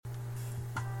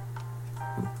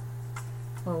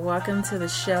Well, welcome to the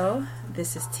show.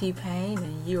 This is T-Pain,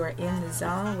 and you are in the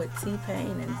zone with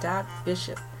T-Pain and Doc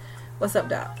Bishop. What's up,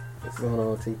 Doc? What's going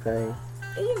on, T-Pain?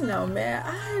 You know, man,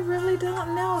 I really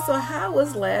don't know. So how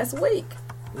was last week?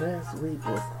 Last week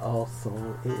was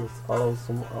awesome. It was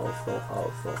awesome.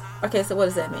 Okay, so what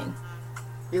does that mean?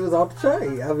 It was off the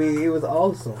chain. I mean, it was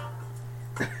awesome.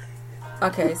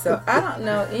 Okay, so I don't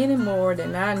know any more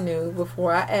than I knew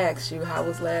before I asked you how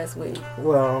was last week.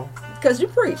 Well, because you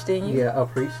preached, didn't you? Yeah, I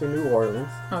preached in New Orleans.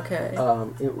 Okay.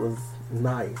 It was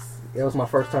nice. It was my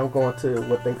first time going to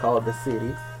what they call the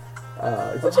city.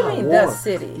 What you mean, the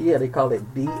city? Yeah, they call it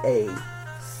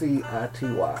DACITY.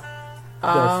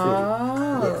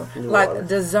 Oh, yes, like Orleans.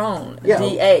 the zone, yeah,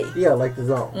 DA. Yeah, like the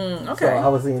zone. Okay. So I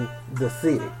was in the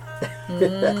city.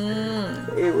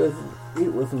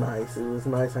 It was nice. It was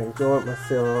nice. I enjoyed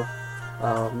myself.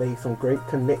 Made some great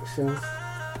connections.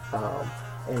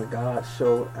 And God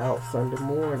showed out Sunday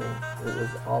morning. It was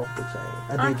off the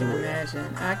chain. I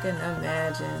can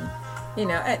imagine. You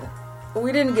know,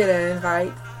 we didn't get an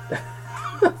invite.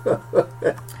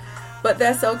 But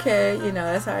that's okay. You know,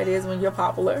 that's how it is when you're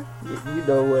popular. You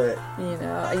know what? You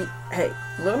know, hey,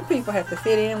 little people have to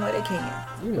fit in where they can.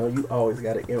 You know, you always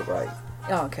got an invite.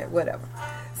 Okay, whatever.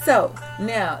 So,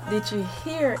 now, did you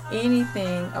hear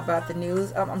anything about the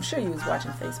news? I'm sure you was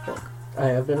watching Facebook. I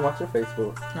have been watching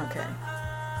Facebook. Okay.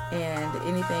 And did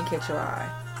anything catch your eye?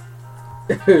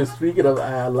 Speaking of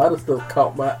eye, a lot of stuff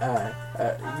caught my eye.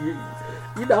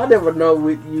 You know, I never know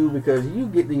with you because you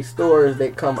get these stories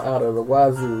that come out of the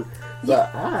wazoo.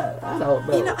 But I don't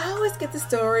know. You know, I always get the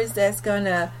stories that's going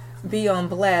to be on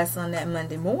blast on that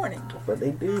Monday morning. But they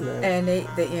do, man. And they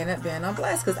end up being on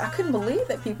blast because I couldn't believe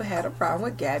that people had a problem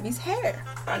with Gabby's hair.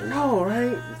 I know,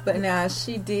 right? But now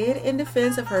she did, in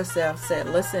defense of herself, said,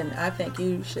 listen, I think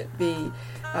you should be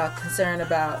concerned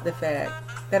about the fact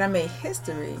that I made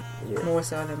history more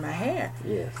so than my hair.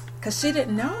 Yes. Because she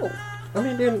didn't know. I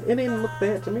mean, it didn't look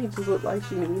bad to me. It just looked like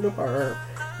she needed her.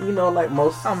 You know, like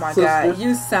most Oh my sisters. God,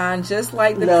 you sound just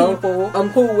like the people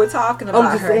who were talking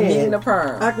about her needing a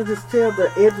perm. I could just tell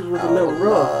the edges was a little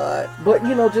rough. Lord. But,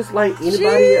 you know, just like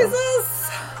anybody else.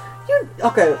 Jesus!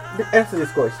 Okay, answer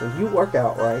this question. You work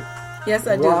out, right? Yes,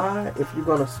 I do. Why, if you're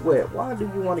going to sweat, why do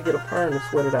you want to get a perm and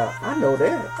sweat it out? I know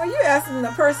that. Well, you're asking the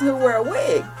person who wear a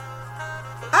wig.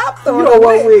 I'm throwing You don't a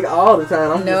wear a wig all the time.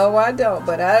 I don't.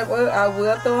 But I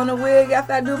will throw on a wig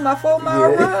after I do my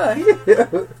 4-mile run.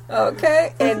 Yeah.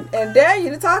 Okay? And dare you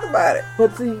to talk about it.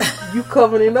 But see, you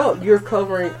covering it up. You're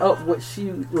covering up what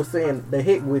she was saying, the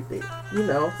heck with it. You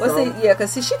know? Well,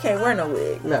 because she can't wear no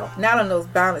wig. No. Not on those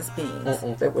balance beams.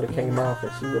 That would have came off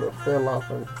and she would have fell off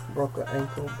and broke her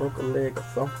ankle, broke her leg or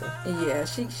something. Yeah,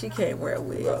 she can't wear a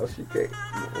wig. No, she can't.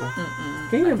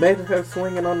 Can you imagine her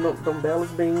swinging on them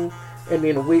balance beams and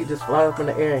then the wig just fly up in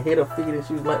the air and hit her feet and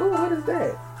she was like, oh, what is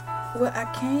that? Well, I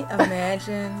can't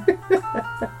imagine.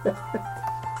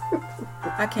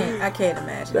 I can't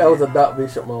imagine. That was a Doc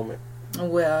Bishop moment.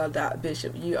 Well, Doc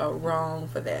Bishop, you are wrong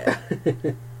for that.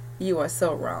 You are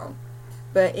so wrong.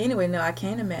 But anyway, no, I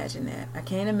can't imagine that. I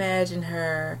can't imagine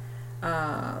her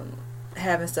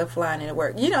having stuff flying into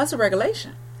work. You know, it's a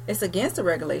regulation. It's against the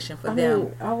regulation for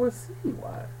them. I would see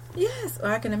why. Yes,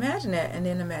 well, I can imagine that, and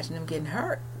then imagine them getting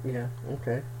hurt. Yeah,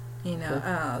 okay. You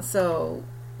know, so,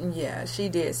 yeah, she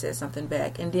did say something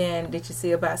back. And then, did you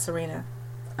see about Serena?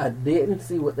 I didn't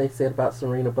see what they said about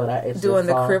Serena, but I actually doing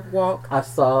the crip walk. I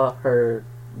saw her,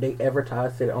 they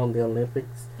advertised it on the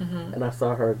Olympics, and I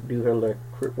saw her do her little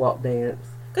crip walk dance.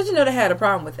 Because, you know, they had a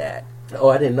problem with that. Oh,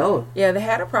 I didn't know. Yeah, they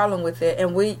had a problem with it,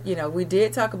 and we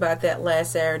did talk about that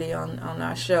last Saturday on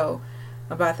our show,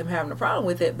 about them having a problem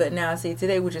with it, but now, see,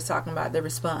 today we're just talking about the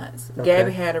response. Okay.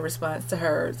 Gabby had a response to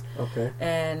hers. Okay.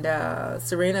 And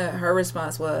Serena, her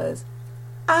response was,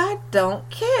 I don't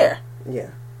care.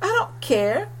 Yeah. I don't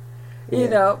care. You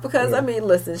know, because, I mean,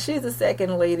 listen, she's the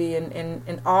second lady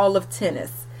in all of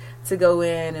tennis to go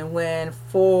in and win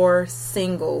 4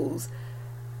 singles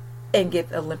and get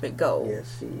the Olympic gold. Yeah,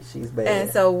 she's bad.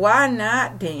 And so why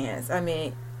not dance? I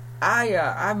mean,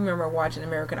 I remember watching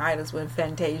American Idols when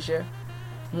Fantasia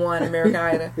won American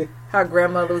Idol. Her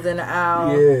grandmother was in the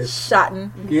aisle,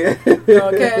 shouting. Yeah.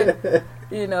 Okay.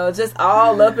 You know, just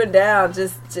all up and down,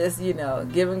 just you know,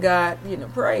 giving God, you know,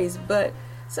 praise. But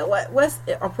so what's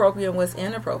appropriate and what's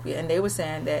inappropriate? And they were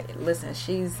saying that, listen,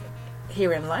 she's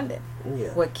here in London,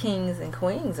 where kings and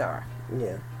queens are.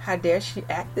 Yeah. How dare she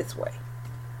act this way?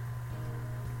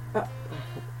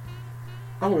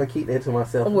 I'm going to keep that to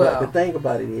myself. Well, but the thing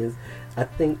about it is, I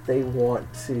think they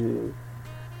want to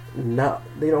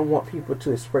they don't want people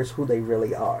to express who they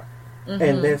really are. Mm-hmm.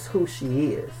 And that's who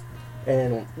she is.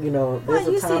 And, you know, Well, there's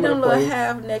a you time see and a them little place.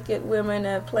 half-naked women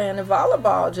that playing the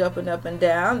volleyball, jumping up and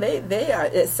down. They are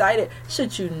excited.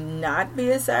 Should you not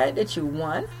be excited that you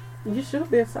won? You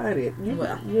should be excited. You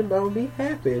know, be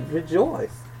happy,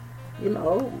 rejoice. You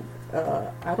know,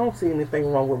 I don't see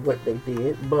anything wrong with what they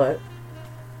did, but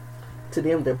to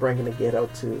them, they're bringing the ghetto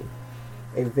to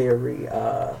a very,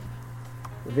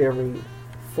 very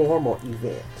formal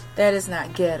event. That is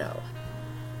not ghetto.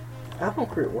 I don't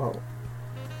crip walk.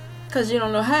 Because you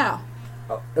don't know how.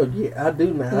 Oh yeah, I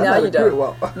do now. No, you don't.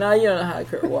 Walk. No, you don't know how to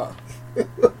crip walk.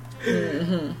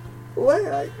 Mm-hmm.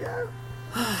 Well,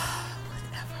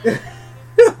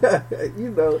 you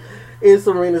know, in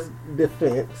Serena's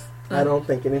defense, I don't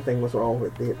think anything was wrong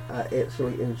with it. I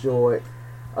actually enjoyed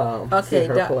seeing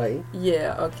her play.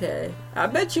 Yeah, okay. I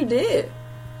bet you did.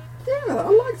 Yeah, I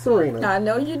like Serena. I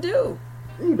know you do.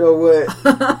 You know what?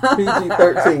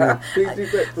 PG-13.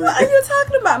 PG-13. What are you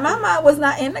talking about? My mind was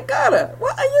not in the gutter.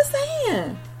 What are you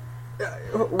saying?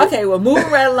 Okay, well, moving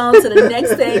right along to the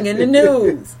next thing in the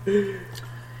news.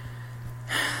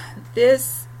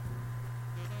 This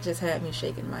just had me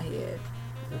shaking my head.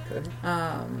 Okay.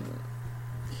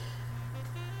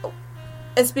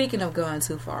 And speaking of going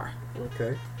too far.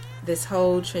 Okay. This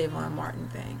whole Trayvon Martin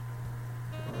thing.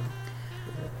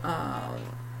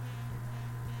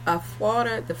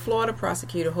 The Florida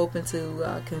prosecutor hoping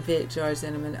to convict George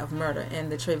Zimmerman of murder in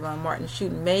the Trayvon Martin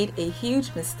shooting made a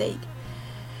huge mistake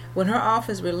when her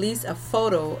office released a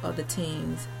photo of the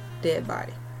teen's dead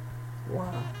body.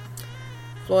 Wow.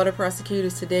 Florida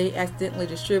prosecutors today accidentally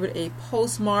distributed a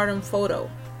postmortem photo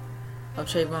of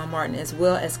Trayvon Martin as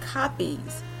well as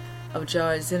copies of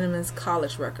George Zimmerman's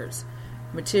college records,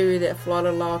 material that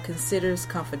Florida law considers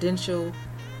confidential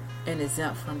and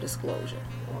exempt from disclosure.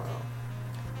 Wow.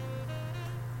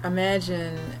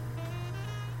 Imagine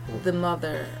the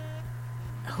mother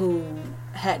who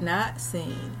had not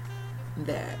seen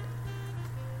that,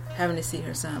 having to see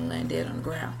her son laying dead on the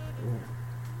ground.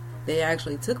 They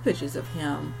actually took pictures of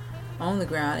him on the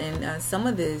ground, and some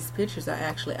of these pictures are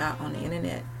actually out on the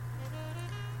internet.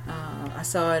 I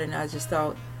saw it and I just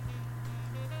thought,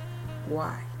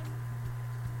 why?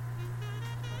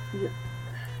 Yeah.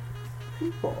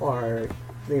 People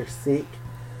they're sick,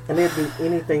 and they'll do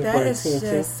anything for attention. That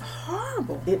is just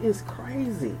horrible. It is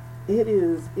crazy. It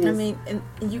is. I mean, and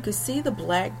you can see the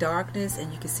black darkness,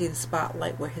 and you can see the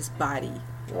spotlight where his body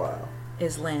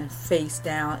is laying face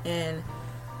down. And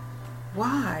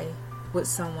why would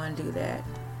someone do that?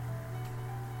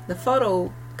 The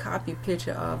photocopy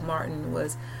picture of Martin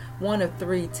was one of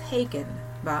 3 taken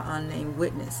by an unnamed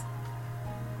witness.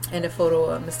 And the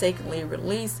photo mistakenly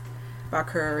released by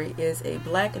Curry is a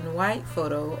black and white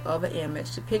photo of an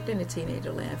image depicting a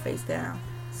teenager laying face down.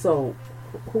 So,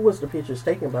 who was the pictures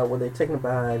taken by? Were they taken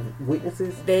by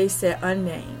witnesses? They said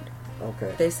unnamed.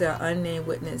 Okay. They said unnamed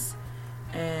witness.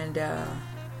 And,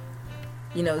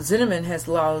 you know, Zimmerman has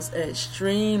lost an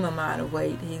extreme amount of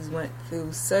weight. He's went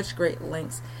through such great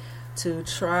lengths to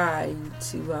try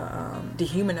to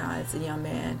dehumanize the young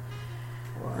man.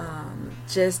 Wow.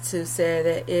 Just to say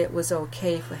that it was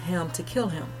okay for him to kill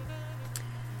him.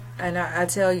 And I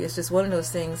tell you, it's just one of those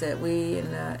things that we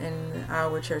in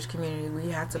our church community, we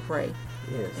have to pray.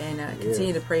 Yes. And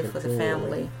continue to pray for the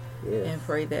family. Yes. And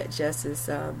pray that justice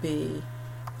be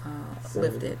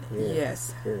lifted.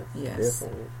 Yes.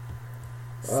 Definitely.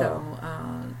 So,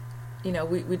 you know,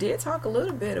 we did talk a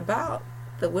little bit about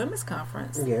the women's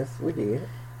conference. Yes, we did.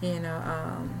 You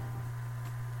know,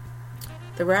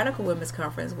 the Radical Women's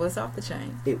Conference was off the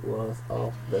chain. It was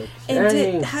off the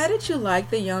chain. And how did you like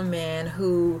the young man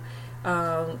who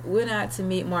went out to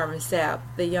meet Marvin Sapp?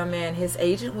 The young man, his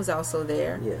agent was also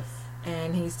there. Yes.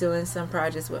 And he's doing some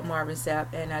projects with Marvin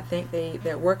Sapp, and I think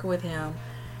they're working with him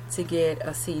to get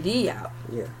a CD out.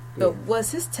 Yeah. But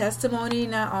was his testimony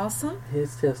not awesome?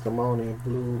 His testimony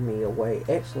blew me away.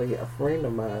 Actually, a friend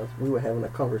of mine, we were having a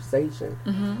conversation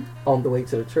on the way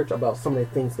to the church about some of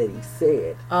the things that he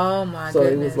said. Oh my so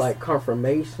goodness! So it was like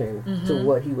confirmation to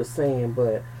what he was saying.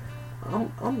 But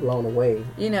I'm blown away.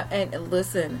 You know, and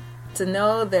listen, to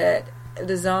know that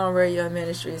the Zone Radio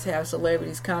Ministries have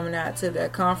celebrities coming out to their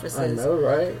conferences. I know,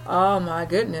 right? Oh my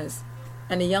goodness!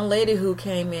 And the young lady who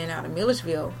came in out of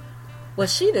Milledgeville.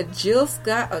 Was she the Jill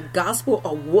Scott of gospel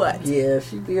or what? Yeah,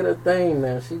 she did her thing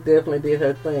now. She definitely did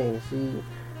her thing.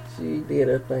 She did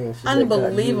her thing. She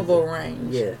unbelievable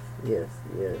range. Yes. Yeah,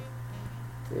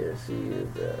 she is.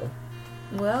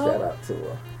 Well, shout out to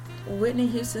her. Whitney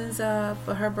Houston's,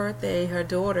 for her birthday, her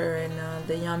daughter and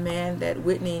the young man that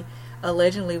Whitney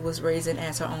allegedly was raising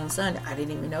as her own son. I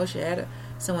didn't even know she had a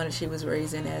someone that she was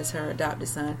raising as her adopted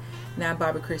son. Now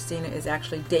Bobby Christina is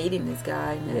actually dating this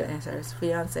guy as her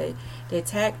fiance. They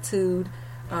tattooed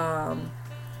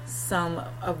some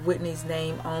of Whitney's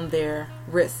name on their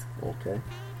wrist. Okay.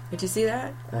 Did you see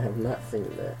that? I have not seen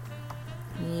that.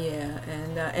 Yeah,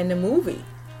 and the movie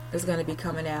is going to be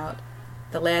coming out.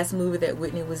 The last movie that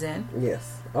Whitney was in.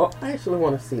 Yes. Oh, I actually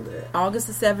want to see that. August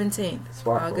the 17th.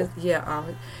 Sparkle. August.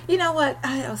 You know what?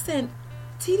 I was saying,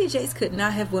 T.D. Jakes could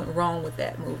not have went wrong with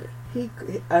that movie.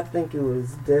 I think it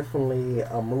was definitely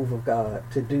a move of God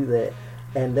to do that,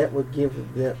 and that would give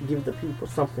the people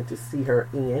something to see her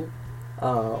in,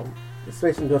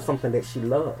 especially doing something that she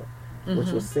loved, which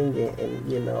was singing,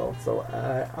 and so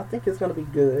I think it's going to be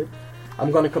good.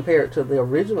 I'm going to compare it to the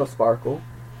original Sparkle,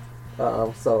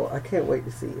 so I can't wait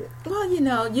to see it. Well,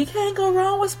 you can't go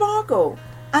wrong with Sparkle.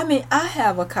 I mean, I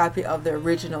have a copy of the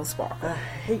original Sparkle. I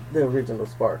hate the original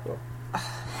Sparkle.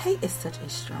 Hate is such a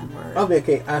strong word.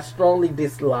 Okay, I strongly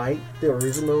dislike the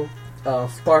original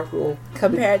Sparkle.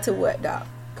 Compared to what, Doc?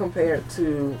 Compared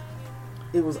to,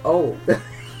 it was old.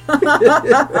 Oh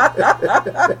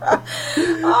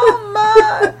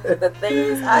my! The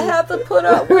things I have to put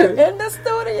up with in the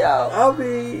studio.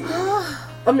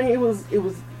 I mean, it was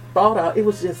thought out. It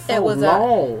was just so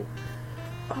long.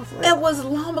 It was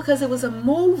long because it was a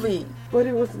movie. But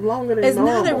it was longer than normal.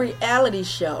 normal. It's not a reality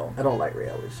show. I don't like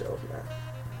reality shows now.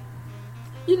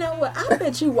 You know what? I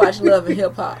bet you watch Love and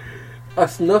Hip Hop. I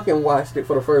snuck and watched it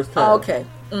for the first time. Oh, okay.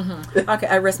 Okay,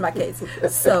 I rest my case.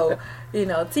 So,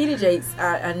 T.D. Jakes,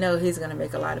 I know he's going to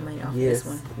make a lot of money off this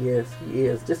one. Yes, he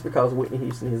is. Just because Whitney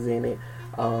Houston is in it.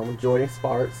 Jordan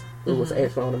Sparks, who was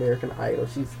actually on American Idol.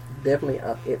 She's definitely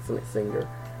an excellent singer.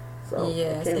 So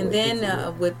yes, and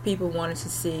then with people wanting to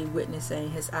see Whitney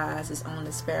saying His Eyes is on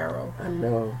the Sparrow. I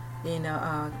know.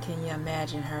 Can you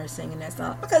imagine her singing that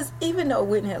song? Because even though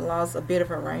Whitney had lost a bit of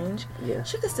her range,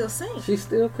 she could still sing. She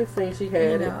still could sing. She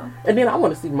had it. And then I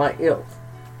want to see Mike Epps.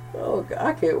 Oh, God,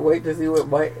 I can't wait to see what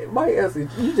Mike Epps is.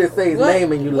 You just say his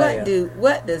name and you laugh.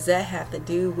 What does that have to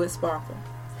do with Sparkle?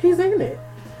 He's in it.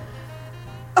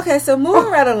 Okay, so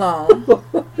moving right along.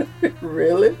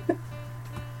 Really?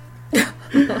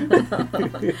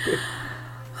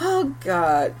 Oh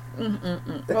God!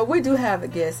 Well, we do have a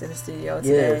guest in the studio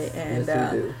today,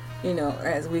 yes, we do.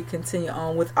 As we continue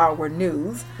on with our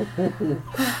news,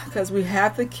 because we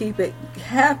have to keep it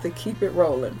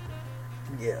rolling.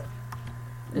 Yeah.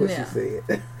 What she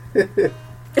said.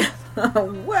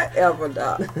 Whatever,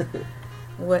 Doc.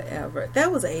 Whatever.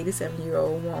 That was an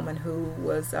 87-year-old woman who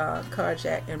was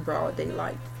carjacked in broad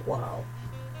daylight. Wow.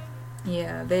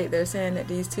 Yeah, they're saying that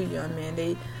these two young men,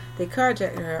 they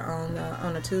carjacked her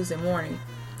on a Tuesday morning.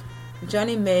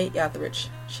 Johnny Mae Etheridge,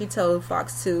 she told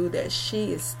Fox 2 that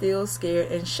she is still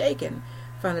scared and shaken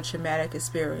from the traumatic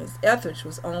experience. Etheridge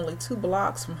was only 2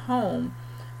 blocks from home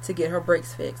to get her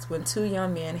brakes fixed when 2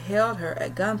 young men held her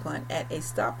at gunpoint at a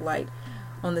stoplight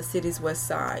on the city's west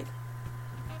side.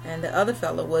 And the other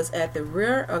fellow was at the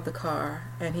rear of the car,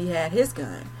 and he had his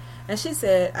gun. And she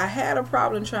said, I had a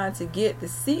problem trying to get the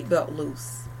seatbelt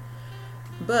loose,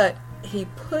 but he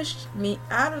pushed me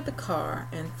out of the car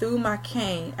and threw my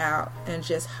cane out and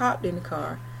just hopped in the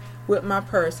car with my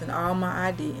purse and all my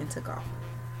ID and took off.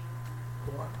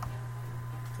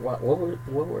 Wow. What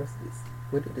was this?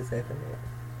 What did this happen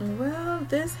at? Well,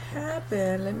 this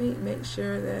happened. Let me make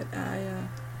sure that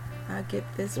I get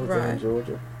this right. Was it in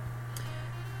Georgia?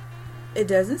 It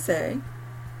doesn't say.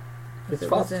 Is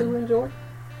Fox 2 in Georgia?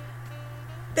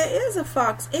 There is a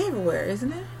Fox everywhere, isn't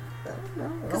there? I don't know.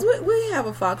 Because we have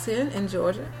a Fox here in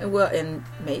Georgia. Well, in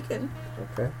Macon.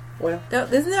 Okay. Well.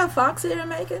 Isn't there a Fox here in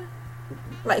Macon?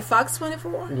 Like Fox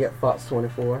 24? Yeah, Fox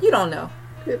 24. You don't know.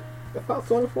 Yeah, Fox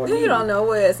 24. You don't know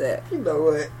where it's at. You know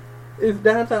what? It's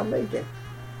downtown Macon.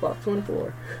 Fox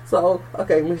 24. So,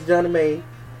 okay, Miss Johnny Mae,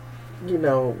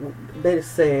 they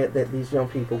just said that these young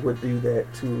people would do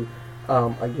that to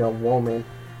a young woman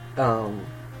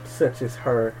such as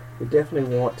her. We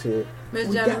definitely want to.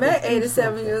 Miss Johnny Mae,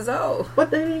 87 years old.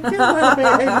 But they didn't kill her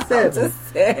being 87.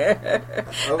 Just saying.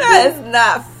 That is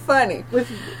not funny.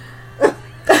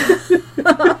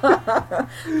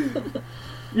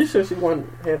 You sure she wasn't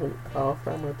having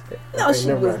Alzheimer's attack? No, okay,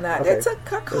 she was not. Okay. They took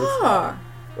her car.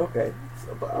 Okay.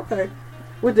 Okay.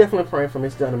 We're definitely praying for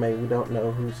Miss Johnny Mae. We don't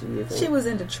know who she is. She was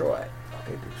in Detroit.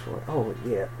 Okay, Detroit. Oh,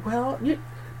 yeah. Well,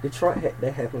 Detroit,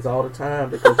 that happens all the time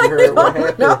because you heard what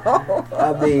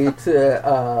happened.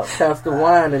 To Pastor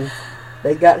Wine, and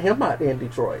they got him out there in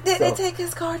Detroit. Did they take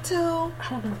his car too? I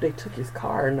don't know if they took his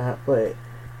car or not, but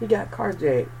he got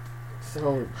carjacked.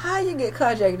 So how you get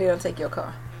carjacked and they don't take your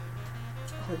car?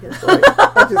 Oh, yeah, sorry.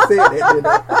 I just said that,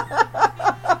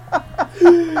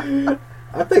 didn't I?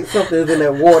 I think something's in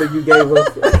that water you gave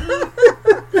us.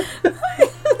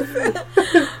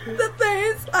 The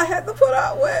things I had to put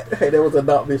out with. Hey, that was a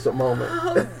Doc Bishop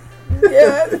moment.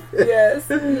 Yes.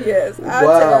 I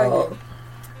tell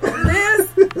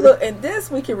you. And this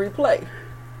we can replay.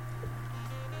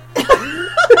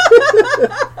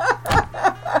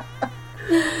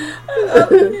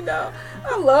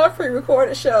 I love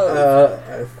pre-recorded shows.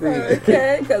 I see.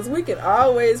 Okay, because we can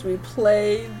always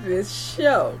replay this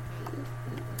show.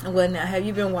 Well, now, have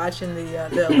you been watching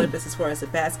the Olympics as far as the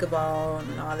basketball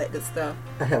and all that good stuff?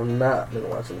 I have not been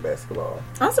watching basketball.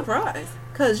 I'm surprised,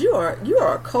 because you are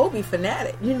a Kobe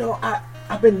fanatic.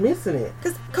 I've been missing it.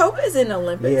 Because Kobe is in the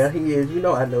Olympics. Yeah, he is.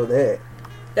 I know that.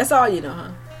 That's all you know,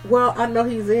 huh? Well, I know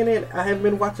he's in it. I haven't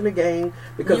been watching the game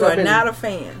because you are not a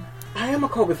fan. I am a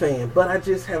Kobe fan, but I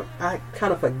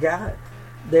kind of forgot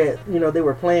that they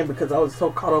were playing because I was so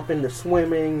caught up in the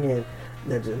swimming and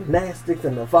the gymnastics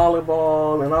and the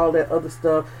volleyball and all that other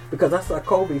stuff, because I saw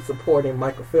Kobe supporting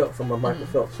Michael Phelps. I'm a Michael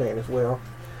Phelps fan as well,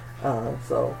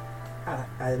 so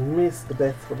I missed the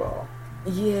basketball.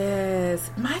 Yes,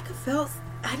 Michael Phelps.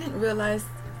 I didn't realize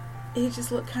he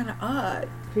just looked kind of odd.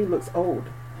 He looks old.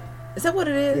 Is that what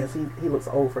it is? Yes, he looks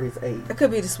old for his age. It could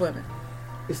be the swimming.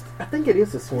 I think it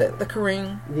is the swimming. The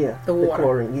Kareem. Yeah. The water. The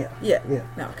chlorine. Yeah.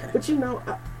 No, okay. But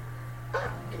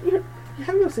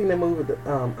have you ever seen that movie,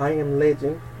 I Am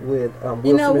Legend, with Will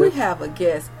Smith? We have a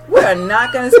guest. We are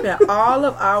not going to spend all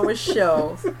of our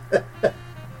show.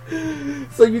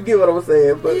 So you get what I'm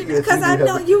saying, but because I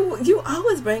know you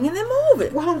always bring in the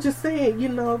movie. Well, I'm just saying,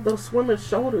 those swimmers'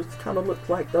 shoulders kind of look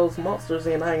like those monsters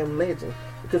in I Am Legend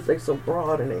because they're so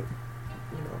broad and they,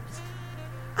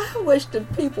 I wish the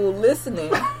people listening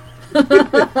they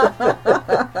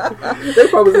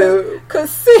probably could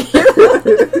see you.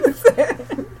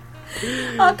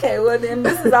 Okay, well then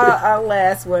this is our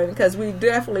last one, because we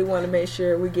definitely want to make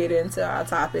sure we get into our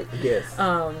topic. Yes.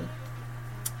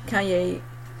 Kanye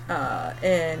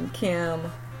and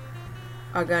Kim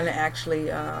are going to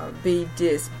actually be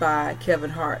dissed by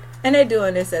Kevin Hart. And they're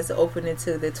doing this as an opening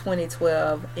to the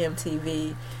 2012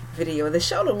 MTV video. They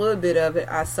showed a little bit of it.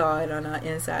 I saw it on our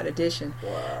Inside Edition.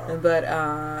 Wow. But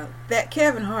that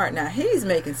Kevin Hart, now he's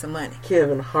making some money.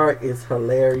 Kevin Hart is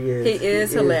hilarious. He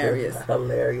is hilarious.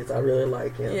 Hilarious. I really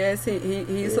like him. Yes,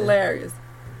 he's hilarious.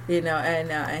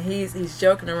 And he's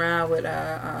joking around with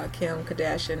Kim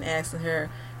Kardashian, asking her,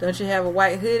 "Don't you have a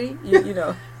white hoodie?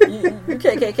 You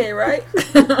KKK, right?"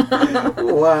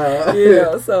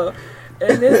 Wow. So,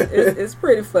 and it's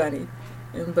pretty funny.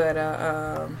 But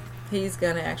he's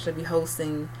gonna actually be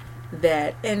hosting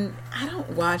that, and I don't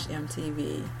watch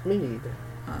MTV. Me neither.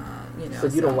 So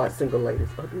you don't watch Single Ladies?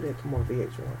 Oh, do that? Come on,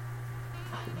 VH1.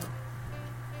 I don't know.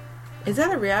 Is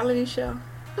that a reality show?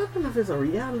 I don't know if it's a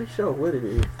reality show. What it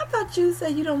is? I thought you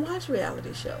said you don't watch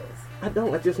reality shows. I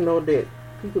don't. I just know that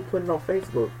people put it on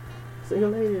Facebook. Single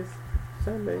Ladies,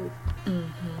 Sundays.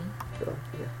 Mm-hmm. So,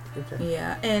 yeah. Okay.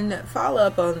 Yeah, and follow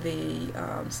up on the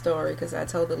story, because I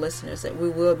told the listeners that we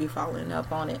will be following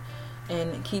up on it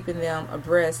and keeping them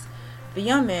abreast. The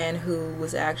young man who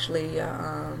was actually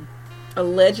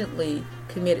allegedly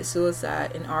committed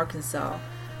suicide in Arkansas,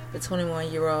 the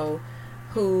 21-year-old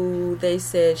who they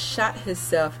said shot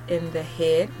himself in the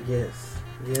head. Yes.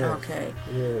 Okay.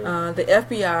 Yeah. The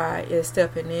FBI is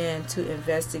stepping in to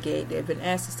investigate. They've been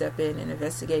asked to step in and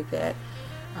investigate that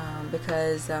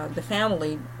because the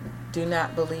family do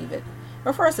not believe it.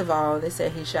 Well, first of all, they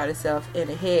said he shot himself in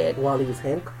the head while he was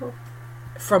handcuffed.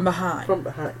 From behind.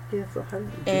 Yeah. So how did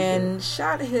you do and that?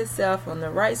 Shot himself on the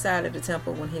right side of the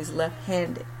temple when he's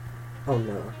left-handed. Oh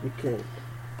no, you can't.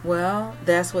 Well,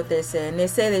 that's what they said. And they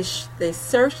say they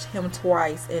searched him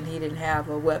twice and he didn't have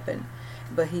a weapon,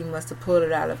 but he must have pulled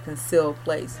it out of concealed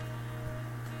place.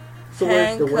 So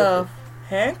where's the weapon?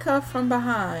 Handcuffed from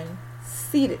behind,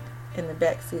 seated in the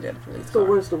back seat of the police car. So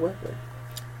where's the weapon?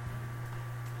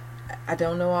 I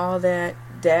don't know all that.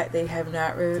 That they have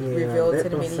not revealed to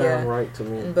the media. That don't sound right to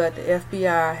me. But the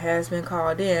FBI has been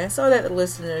called in so that the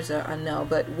listeners know.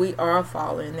 But we are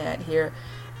following that here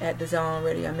at the Zone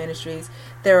Radio Ministries.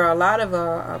 There are a lot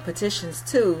of petitions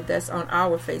too that's on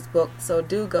our Facebook. So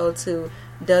do go to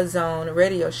the Zone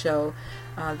Radio Show.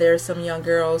 There are some young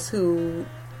girls who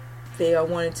they are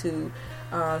wanting to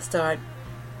start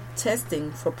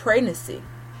testing for pregnancy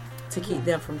to keep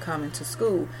them from coming to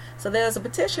school. So there's a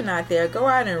petition out there. Go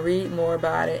out and read more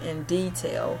about it in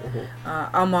detail.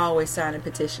 I'm always signing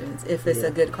petitions if it's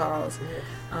a good cause.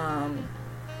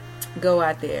 Go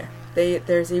out there.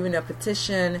 There's even a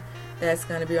petition that's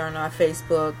going to be on our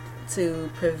Facebook to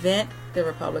prevent the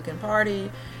Republican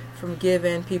Party from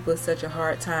giving people such a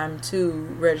hard time to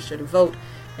register to vote.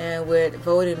 And with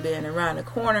voting being around the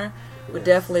corner, we're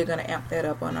definitely going to amp that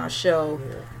up on our show.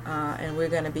 And we're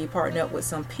going to be partnered up with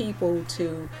some people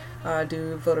to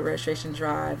do voter registration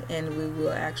drive. And we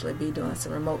will actually be doing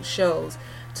some remote shows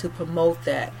to promote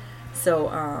that.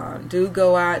 So do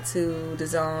go out to the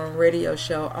Zone Radio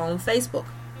Show on Facebook.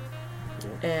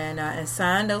 And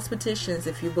sign those petitions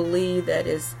if you believe that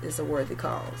is a worthy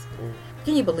cause.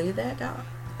 Can you believe that, Doc?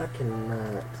 I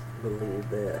cannot believe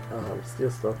that. I'm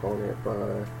still stuck on it,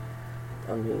 but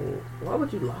I mean, why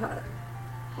would you lie?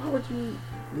 Why would you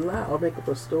lie or make up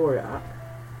a story?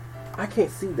 I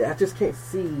can't see that. I just can't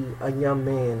see a young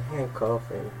man handcuffed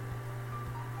and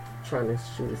trying to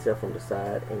shoot himself from the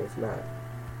side, and it's not.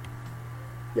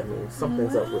 I mean,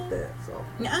 something's up with that. So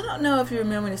I don't know if you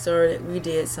remember the story that we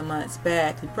did some months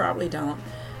back. You probably don't.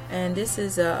 And this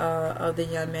is of the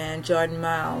young man, Jordan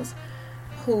Miles,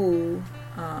 who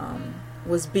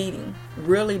was beaten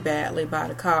really badly by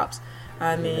the cops.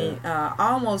 I mean,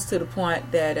 almost to the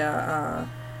point that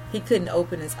he couldn't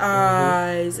open his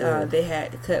eyes. They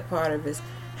had to cut part of his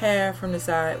hair from the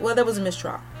side. Well, there was a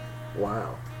mistrial.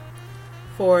 Wow.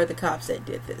 For the cops that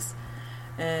did this.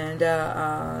 And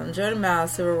Jordan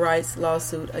Miles' civil rights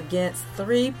lawsuit against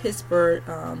 3 Pittsburgh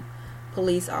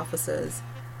police officers,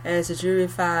 as the jury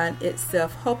found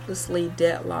itself hopelessly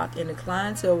deadlocked and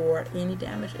declined to award any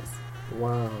damages.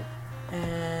 Wow.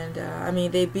 And I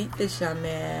mean, they beat this young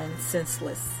man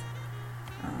senseless.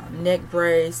 Neck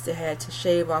braced. They had to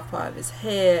shave off part of his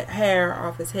hair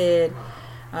off his head.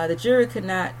 The jury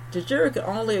could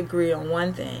only agree on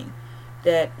one thing,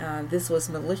 that this was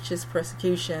malicious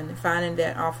persecution, finding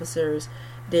that officers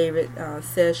David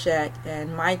Seshak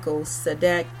and Michael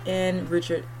Sadak and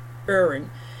Richard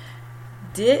Erring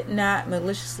did not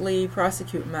maliciously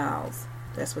prosecute Miles.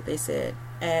 That's what they said,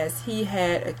 as he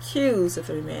had accused the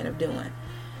 3 men of doing.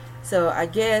 So I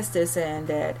guess they're saying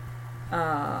that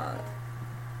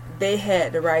they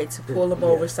had the right to pull him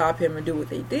over, stop him, and do what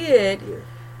they did,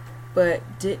 but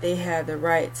did they have the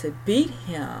right to beat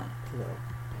him? No.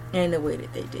 In the way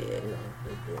that they did.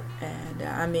 And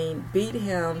I mean, beat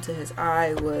him to his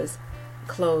eye was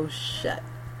closed shut.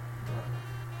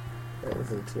 That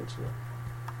was intentional.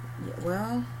 Yeah,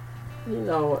 well, you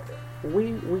know,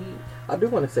 I do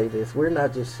want to say this. We're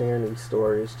not just sharing these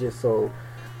stories just so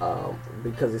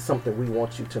because it's something we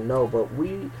want you to know, but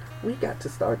we got to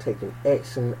start taking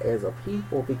action as a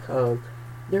people, because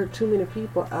there are too many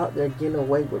people out there getting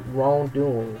away with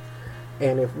wrongdoing.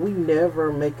 And if we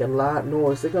never make a loud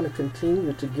noise, they're going to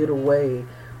continue to get away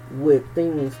with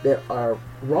things that are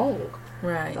wrong.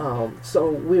 Right. So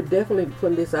we're definitely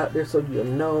putting this out there so you'll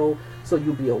know, so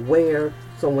you'll be aware.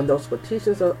 So when those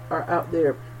petitions are out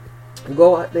there,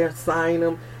 go out there, sign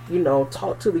them,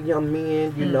 talk to the young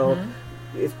men, know.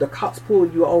 If the cops pull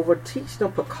you over, teach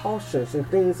them precautions and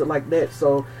things like that,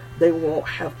 so they won't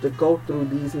have to go through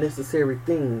these necessary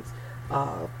things.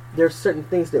 There's certain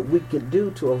things that we can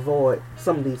do to avoid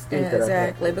some of these things that are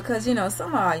happening. Because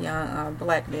some of our young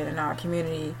black men in our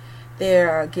community,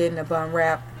 they're getting a bum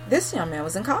rap. This young man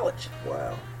was in college.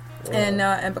 Wow.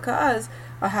 And because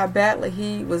of how badly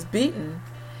he was beaten,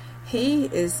 he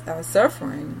is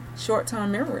suffering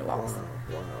short-term memory loss.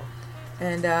 Wow.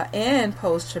 And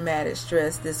post-traumatic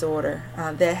stress disorder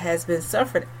that has been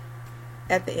suffered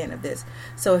at the end of this.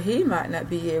 So he might not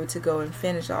be able to go and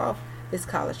finish off his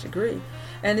college degree.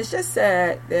 And it's just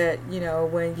sad that,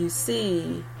 when you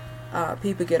see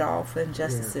people get off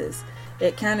injustices,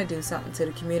 it kind of do something to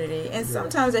the community. And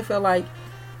sometimes they feel like,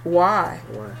 why?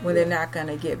 When they're not going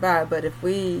to get by. But if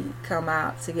we come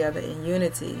out together in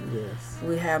unity,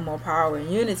 we have more power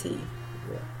in unity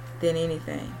than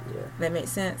anything. That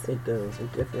makes sense? It does. We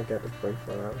definitely got to pray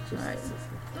for our justice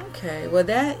system. Okay. Well,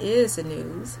 that is the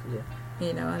news.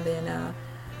 And then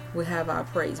we have our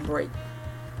praise break.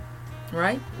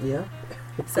 Right? Yeah.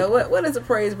 So what is the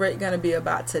praise break going to be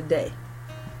about today?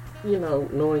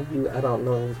 Knowing you, I don't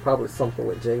know. It's probably something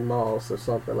with J. Moss or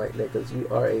something like that, because you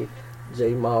are a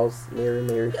J. Moss, Mary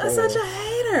You're fan. such a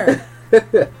hater.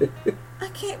 I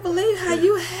can't believe how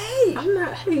you hate. I'm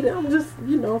not hating. I'm just,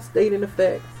 stating the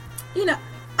facts.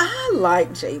 I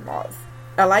like J. Moss.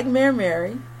 I like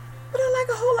Mary, but I like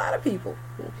a whole lot of people.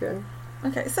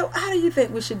 Okay, so how do you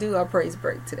think we should do our praise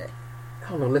break today? I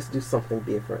don't know. Let's do something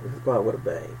different. Let's go out with a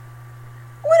bang.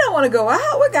 We don't want to go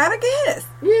out. We got a guest.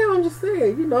 Yeah, I'm just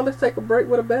saying. Let's take a break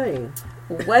with a bang.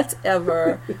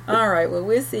 Whatever. All right. Well,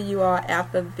 we'll see you all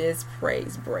after this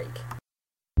praise break.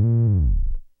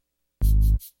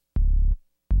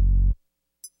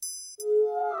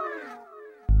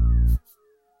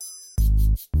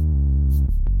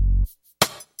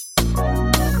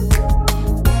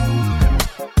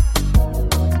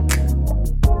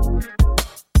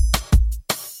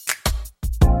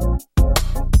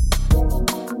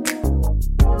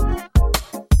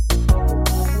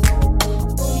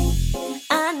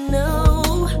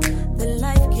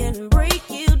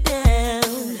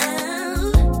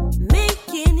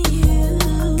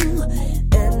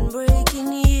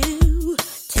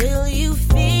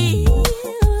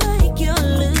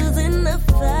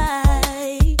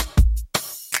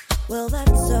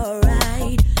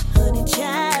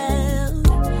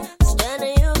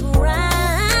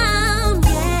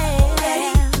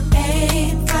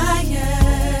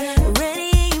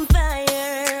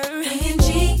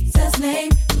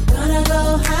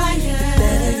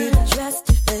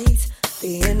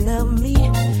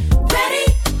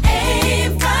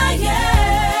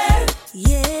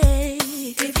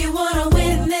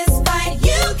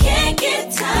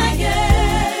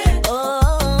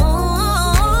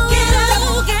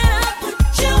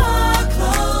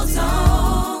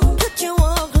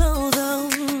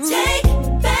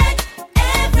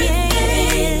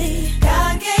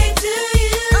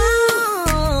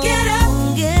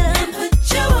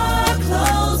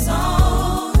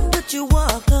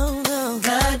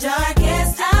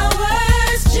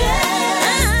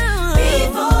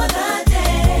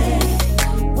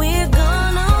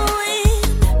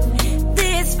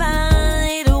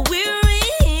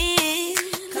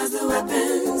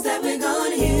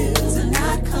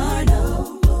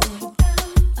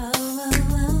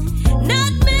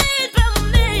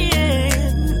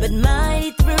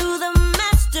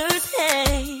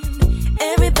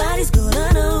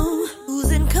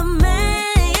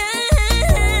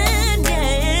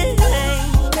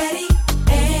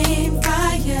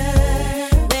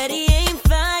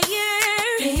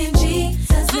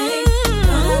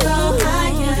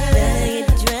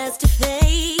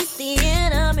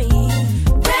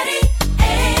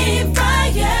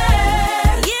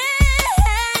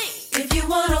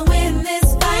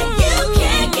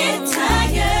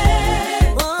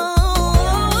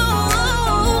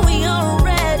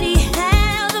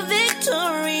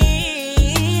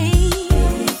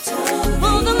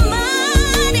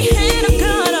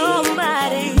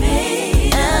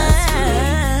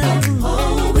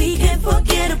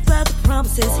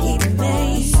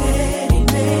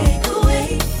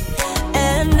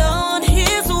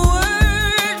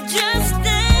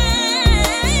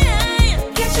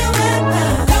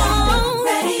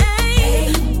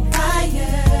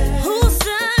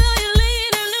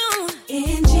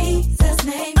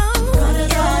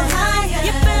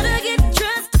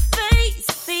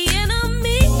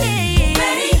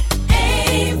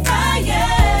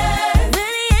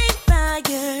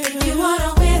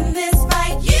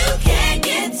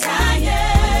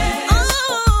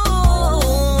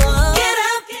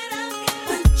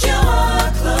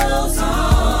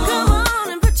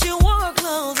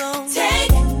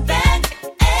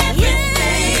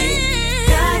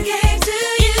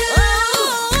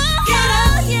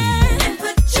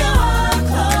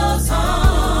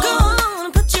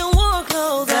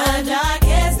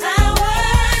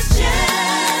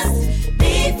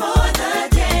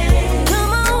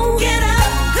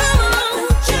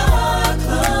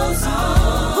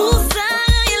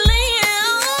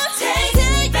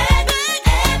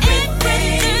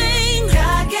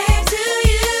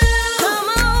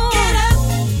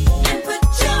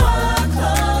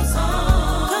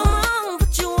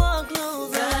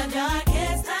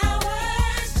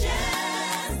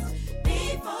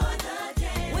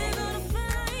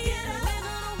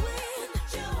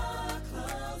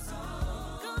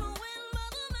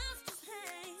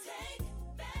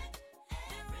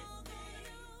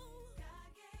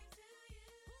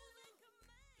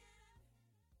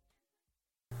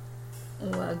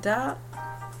 Well, Doc,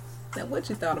 now what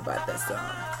you thought about that song?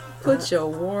 Put your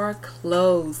war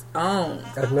clothes on.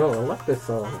 I know, I like that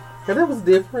song. And that was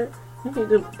different. You need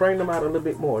to bring them out a little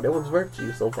bit more. That was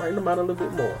Virtue, so bring them out a little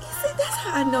bit more. See, that's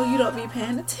how I know you don't be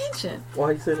paying attention.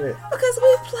 Why you say that? Because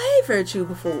we've played Virtue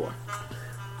before.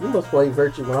 You must play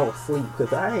Virtue when I was asleep,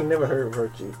 because I ain't never heard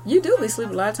Virtue. You do be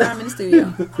sleeping a lot of time in the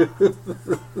studio.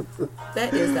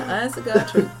 That is the honest to God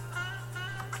truth.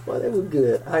 Well, it was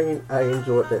good. I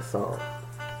enjoyed that song.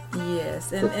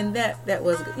 Yes, and that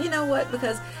was good. You know what?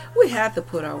 Because we have to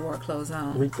put our work clothes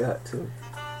on. We got to.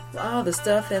 All the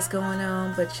stuff that's going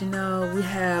on, but you know, we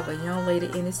have a young lady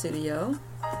in the studio.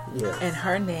 Yes. And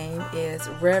her name is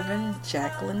Reverend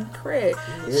Jacqueline Craig.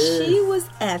 Yes. She was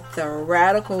at the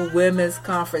Radical Women's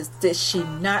Conference. Did she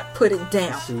not put it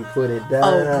down? She put it down.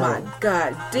 Oh my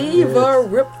God. Diva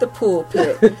ripped the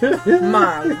pulpit.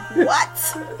 My what?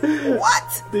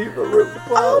 What? Diva ripped the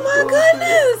pulpit. Oh my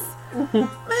goodness. Man,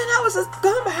 I was just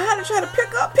going behind and trying to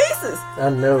pick up pieces. I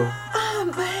know.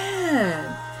 Oh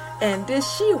man. And did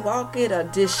she walk it or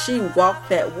did she walk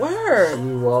that word?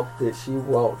 She walked it. She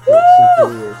walked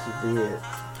it. She did.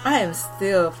 I am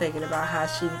still thinking about how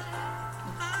she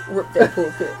ripped that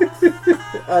pulpit.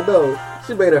 I know.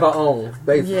 She made it her own,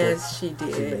 basically. Yes, she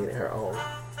did. She made it her own.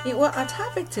 Yeah, well, our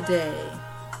topic today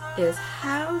is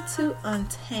how to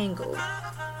untangle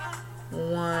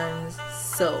one's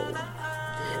soul.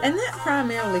 And that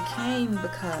primarily came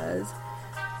because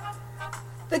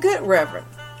the good Reverend.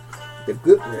 The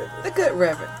good Reverend. The good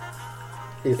Reverend.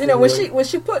 It's You know, when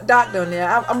she put doctor on there,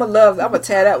 I'm gonna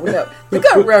tear that one up. The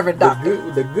good Reverend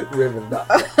doctor. The good Reverend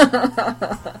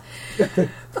doctor.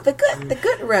 But the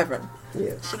good Reverend.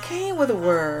 Yes. She came with a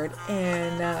word,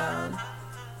 and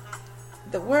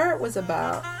the word was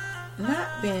about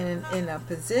not being in a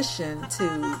position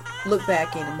to look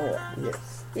back anymore.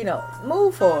 Yes. You know,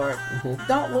 move forward. Mm-hmm.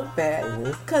 Don't look back,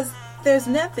 because there's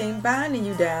nothing binding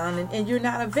you down, and you're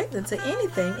not a victim to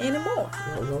anything anymore.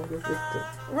 No longer victim.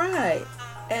 Right.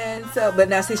 And so, but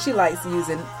now see, she likes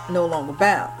using no longer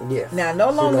bound. Yes. Now,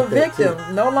 no She longer like that victim,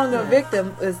 too. no longer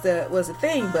victim was a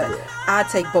thing, but Yeah. I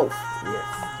take both.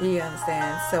 Yes. You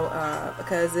understand? So,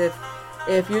 because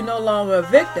if you're no longer a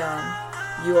victim,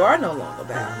 you are no longer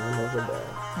bound. No longer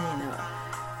bound. You know.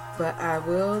 But I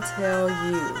will tell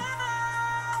you,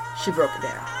 she broke it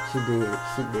down. She did.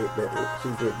 She did that. She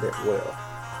did that well.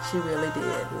 She really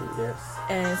did. Yes.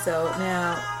 And so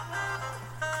now,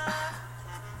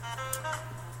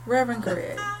 Reverend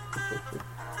Craig,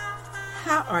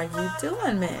 how are you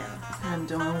doing, ma'am? I'm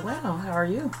doing well. How are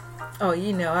you? Oh,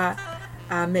 you know,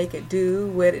 I make it do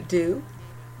what it do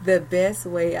the best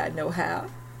way I know how.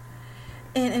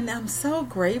 And I'm so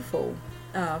grateful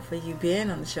for you being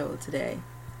on the show today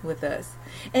with us.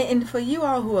 And for you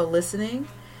all who are listening,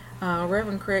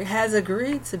 Reverend Craig has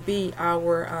agreed to be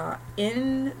our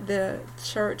in the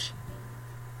church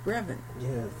Reverend.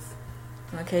 Yes.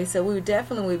 Okay, so we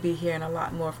definitely will be hearing a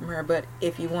lot more from her. But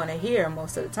if you want to hear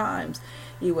most of the times,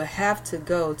 you will have to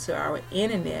go to our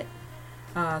internet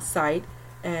site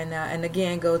and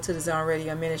again go to the Zone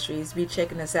Radio Ministries. Be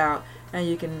checking us out, and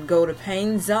you can go to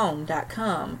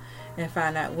painzone.com and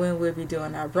find out when we'll be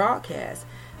doing our broadcast,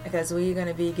 because we're going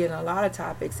to be getting a lot of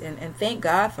topics, and thank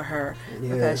God for her. Yes.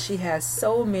 Because she has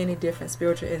so many different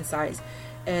spiritual insights,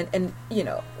 and you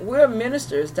know, we're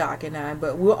ministers, Doc and I,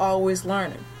 but we're always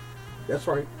learning. That's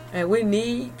right. And we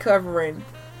need covering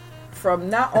from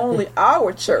not only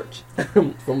our church,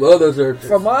 From other churches.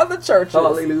 from other churches.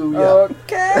 Hallelujah.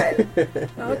 Okay.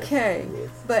 Okay. Yes.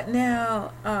 But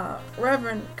now,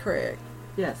 Reverend Craig,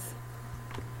 Yes.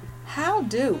 how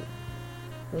do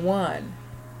one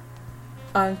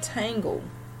untangle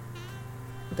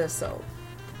the soul?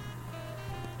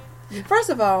 First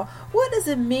of all, what does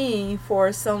it mean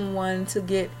for someone to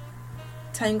get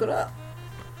tangled up?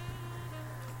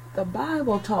 The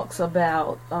Bible talks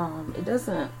about, it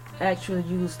doesn't actually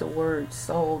use the word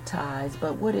soul ties,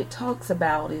 but what it talks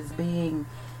about is being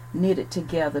knitted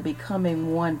together,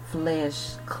 becoming one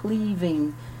flesh,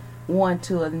 cleaving one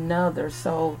to another.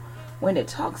 So when it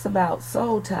talks about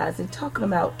soul ties, it's talking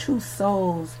about two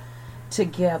souls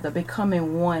together,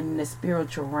 becoming one in the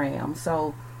spiritual realm.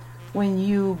 So when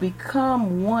you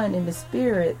become one in the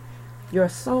spirit, your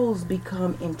souls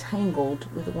become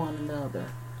entangled with one another.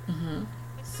 Mm-hmm.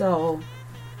 So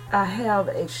I have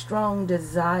a strong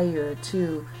desire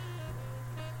to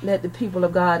let the people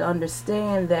of God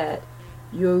understand that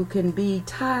you can be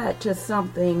tied to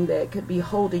something that could be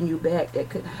holding you back, that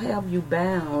could have you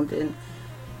bound, and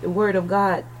the Word of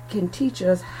God can teach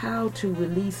us how to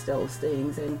release those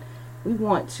things. And we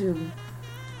want to,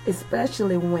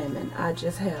 especially women, I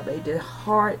just have a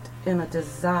heart and a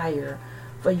desire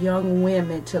for young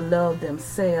women to love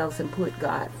themselves and put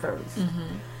God first.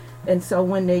 And so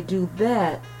when they do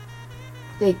that,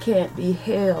 they can't be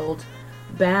held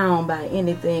bound by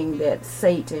anything that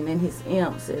Satan and his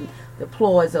imps and the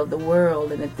ploys of the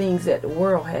world and the things that the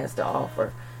world has to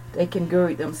offer. They can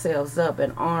gird themselves up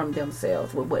and arm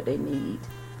themselves with what they need.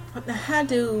 But now, how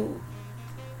do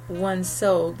one's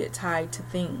soul get tied to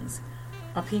things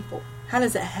or people? How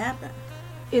does that happen?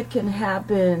 It can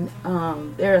happen.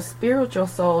 There are spiritual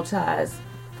soul ties.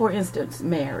 For instance,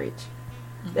 marriage.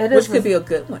 Which could be a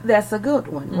good one. That's a good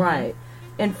one, right?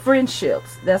 And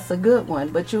friendships, that's a good one.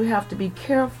 But you have to be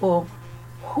careful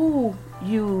who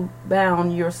you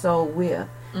bound your soul with.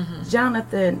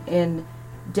 Jonathan and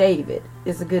David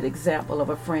is a good example of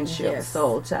a friendship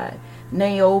soul tie.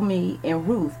 Naomi and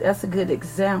Ruth, that's a good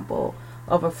example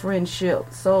of a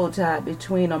friendship soul tie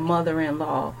between a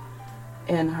mother-in-law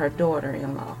and her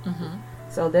daughter-in-law.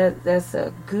 So that's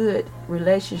a good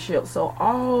relationship. So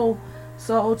all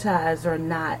soul ties are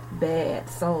not bad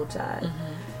soul ties.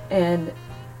 And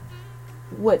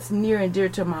what's near and dear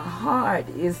to my heart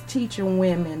is teaching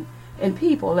women and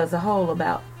people as a whole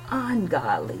about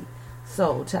ungodly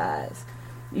soul ties.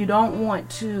 You don't want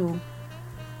to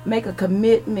make a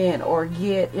commitment or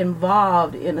get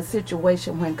involved in a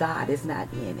situation when God is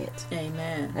not in it.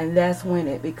 Amen. And that's when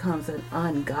it becomes an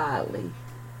ungodly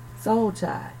soul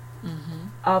tie.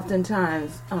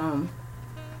 Oftentimes,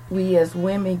 we as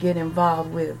women get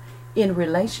involved in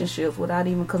relationships without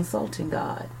even consulting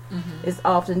God. It's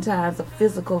oftentimes a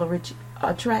physical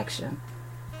attraction.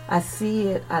 I see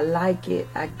it, I like it,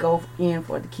 I go in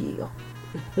for the kill.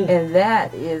 And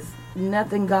that is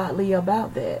nothing godly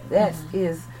about that. That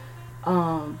is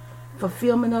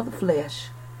fulfillment of the flesh.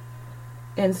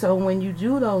 And so when you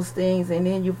do those things and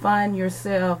then you find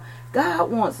yourself,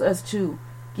 God wants us to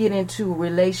get into a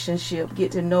relationship,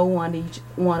 get to know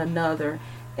one another,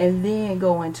 and then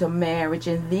go into marriage,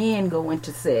 and then go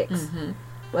into sex.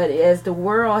 But as the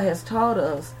world has taught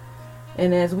us,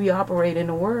 and as we operate in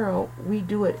the world, we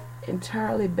do it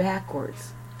entirely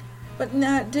backwards. But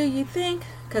now, do you think,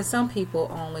 because some people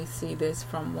only see this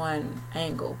from one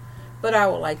angle, but I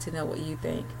would like to know what you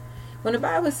think. When the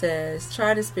Bible says,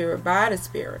 try the Spirit by the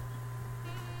Spirit,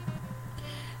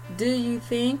 do you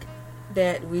think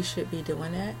that we should be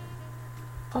doing that?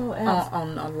 Oh,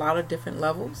 on a lot of different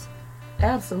levels?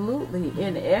 Absolutely.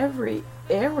 In every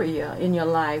area in your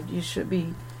life, you should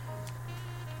be.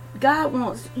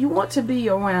 You want to be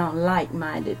around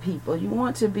like-minded people. You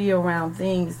want to be around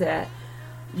things that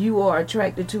you are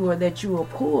attracted to or that you are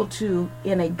pulled to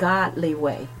in a godly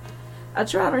way. I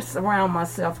try to surround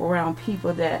myself around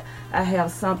people that I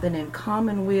have something in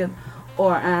common with,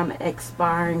 or I'm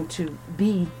aspiring to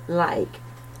be like,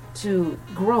 to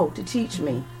grow, to teach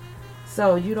me.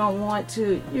 So you don't want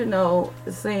to,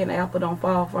 the saying, apple don't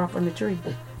fall far from the tree.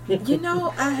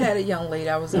 I had a young lady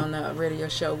I was on a radio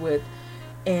show with,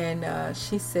 and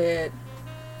she said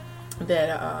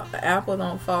that the apple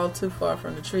don't fall too far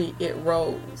from the tree, it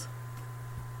rolls.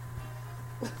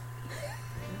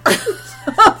 And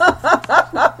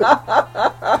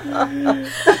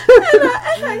I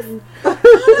asked, how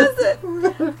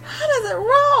does it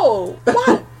roll?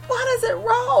 Why does it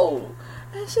roll?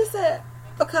 And she said,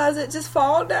 because it just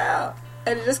fall down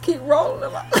and it just keep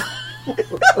rolling.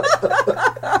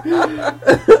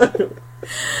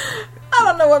 I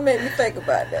don't know what made me think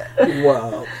about that.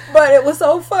 Wow. But it was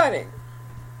so funny.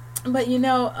 But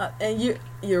and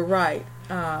you're right.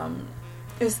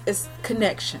 It's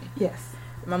connection. Yes.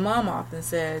 My mom often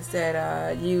says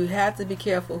that you have to be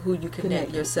careful who you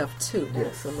connect yourself to.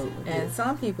 Yes. Absolutely. And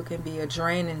some people can be a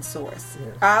draining source.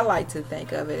 Yes. I like to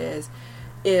think of it as,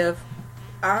 if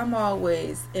I'm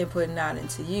always inputting out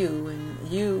into you and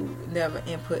you never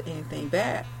input anything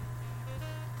back,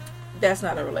 that's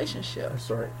not a relationship. That's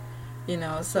right.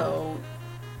 So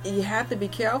you have to be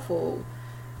careful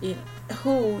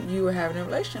who you are having a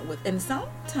relationship with. And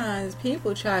sometimes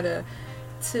people try to,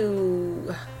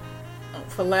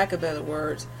 for lack of better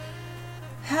words,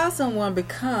 have someone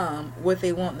become what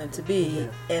they want them to be,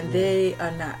 and they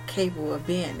are not capable of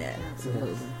being that.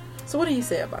 Absolutely. So what do you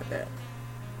say about that?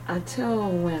 I tell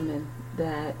women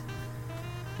that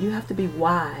you have to be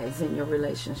wise in your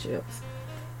relationships.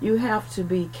 You have to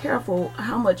be careful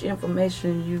how much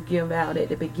information you give out at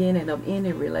the beginning of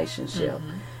any relationship,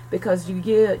 because you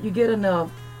get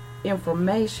enough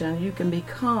information, you can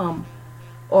become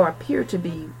or appear to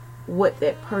be what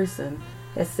that person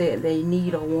has said they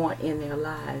need or want in their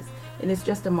lives. And it's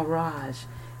just a mirage.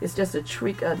 It's just a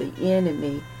trick of the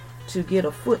enemy to get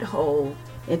a foothold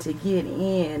and to get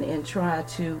in and try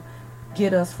to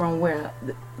get us from where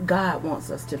God wants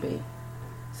us to be.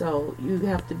 So you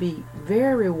have to be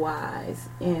very wise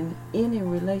in any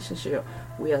relationship,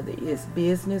 whether it's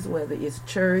business, whether it's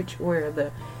church,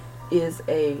 whether it's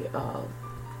a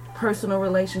personal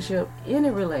relationship, any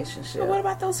relationship. But what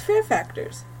about those fear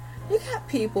factors? You got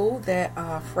people that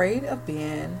are afraid of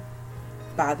being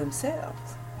by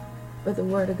themselves. But the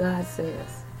Word of God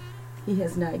says He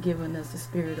has not given us a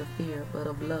spirit of fear, but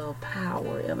of love,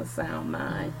 power, and a sound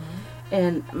mind.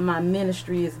 And my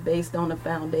ministry is based on the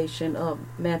foundation of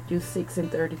Matthew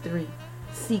 6:33.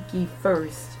 Seek ye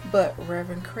first. But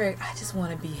Reverend Craig, I just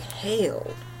want to be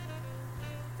held.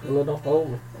 Well, don't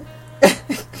hold me.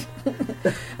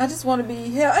 I just want to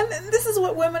be held. And this is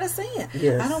what women are saying.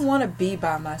 Yes. I don't want to be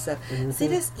by myself. Mhm. See,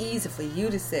 this is easy for you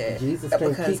to say. Jesus can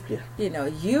because, keep you. You know,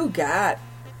 you got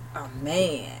a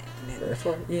man. And, That's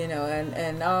right. you know,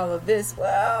 and all of this.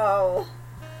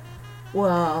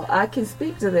 Well, I can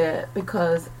speak to that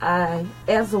because I,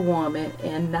 as a woman,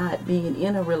 and not being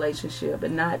in a relationship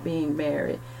and not being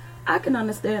married, I can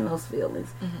understand those feelings,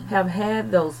 have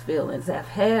had those feelings, have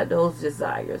had those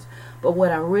desires. But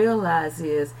what I realize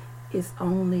is it's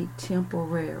only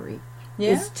temporary.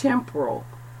 yeah. It's temporal.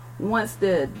 Once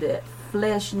the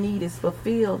flesh need is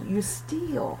fulfilled, you're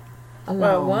still alone.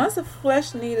 Well, once a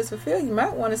flesh need is fulfilled, you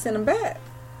might want to send them back.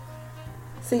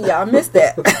 See, y'all missed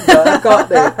that. No, I caught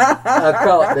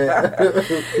that.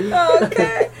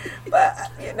 Okay.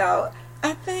 But, you know,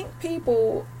 I think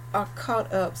people are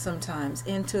caught up sometimes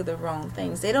into the wrong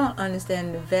things. They don't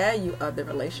understand the value of the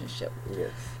relationship.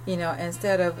 Yes. You know,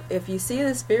 instead of, if you see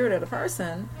the spirit of the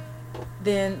person,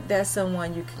 then that's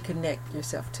someone you can connect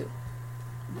yourself to.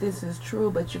 This is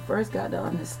true, but you first got to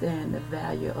understand the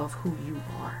value of who you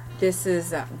are. This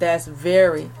is, that's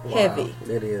very Wow, heavy.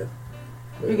 it is.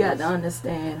 You got to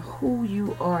understand who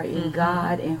you are in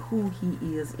God and who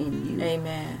He is in you.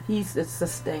 Amen. He's the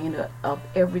sustainer of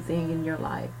everything in your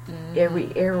life,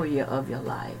 every area of your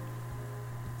life.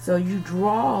 So you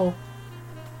draw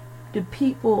the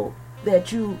people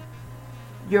that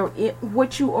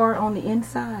what you are on the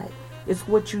inside is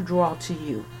what you draw to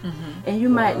you. And you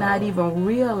might not even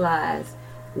realize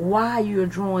why you're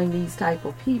drawing these type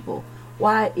of people,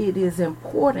 why it is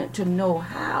important to know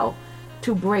how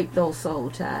to break those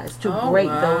soul ties, to break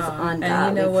those ungodly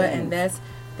and you know what? things. And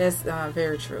that's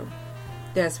very true.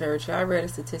 That's very true. I read a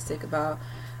statistic about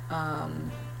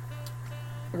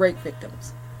rape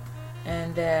victims,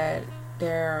 and that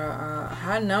there are a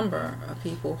high number of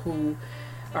people who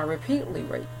are repeatedly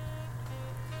raped.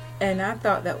 And I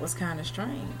thought that was kind of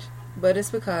strange, but it's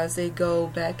because they go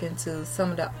back into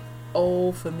some of the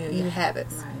old familiar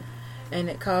habits, Right. and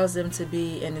it caused them to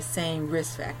be in the same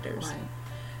risk factors. Right.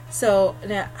 So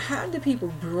now, how do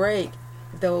people break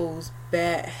those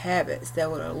bad habits that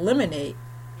would eliminate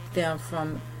them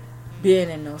from being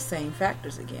in those same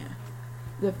factors again?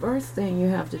 The first thing you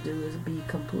have to do is be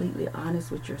completely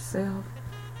honest with yourself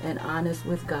and honest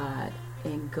with God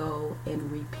and go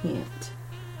and repent.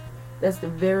 That's the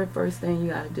very first thing you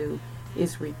got to do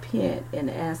is repent and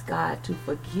ask God to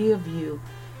forgive you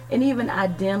and even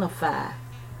identify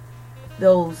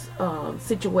those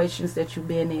situations that you've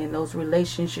been in, those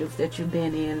relationships that you've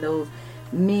been in, those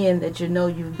men that you know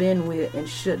you've been with and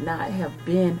should not have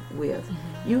been with.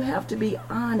 You have to be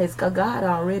honest because God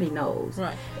already knows.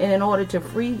 Right. And in order to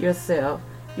free yourself,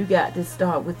 you got to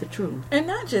start with the truth. And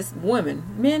not just women,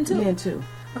 men too. Men too.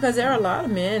 Because there are a lot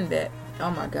of men that, oh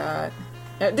my God,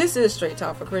 this is straight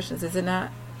talk for Christians, is it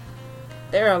not?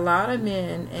 There are a lot of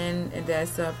men and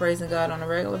that's praising God on a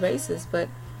regular basis, but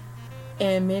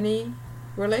in many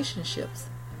relationships,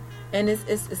 and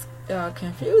it's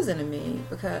confusing to me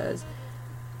because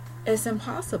it's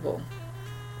impossible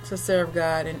to serve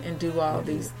God and do all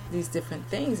these different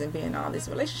things and be in all these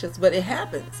relationships, but it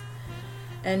happens,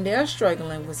 and they're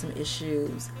struggling with some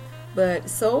issues. But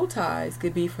soul ties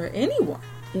could be for anyone.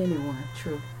 Anyone,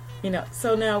 true. You know,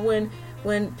 so now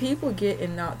when people get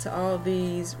into all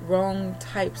these wrong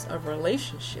types of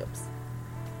relationships,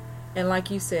 and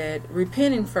like you said,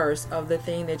 repenting first of the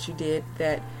thing that you did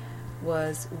that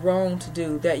was wrong to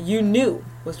do, that you knew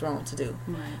was wrong to do.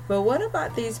 Right. But what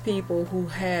about these people who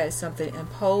had something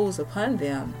imposed upon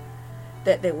them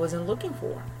that they wasn't looking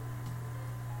for?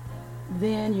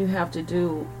 Then you have to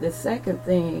do the second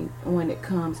thing when it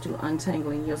comes to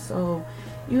untangling your soul.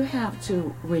 You have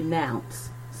to renounce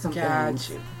some things. Got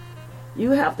you.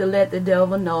 You have to let the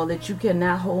devil know that you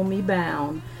cannot hold me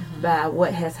bound by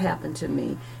what has happened to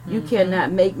me. You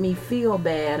cannot make me feel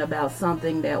bad about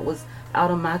something that was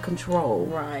out of my control.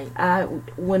 Right. I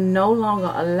will no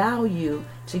longer allow you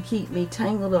to keep me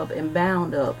tangled up and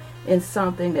bound up in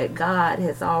something that God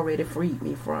has already freed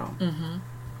me from.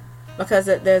 because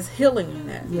there's healing in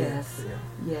that. Yes.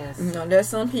 Yeah. Yes. You know, there's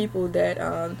some people that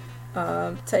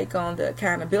take on the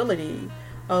accountability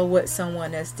of what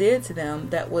someone else did to them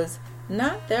that was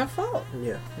not their fault.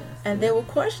 Yeah. And they will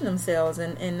question themselves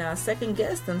and second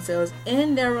guess themselves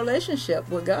in their relationship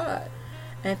with God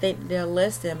and think they're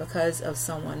less than because of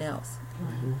someone else.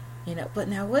 Mm-hmm. You know, but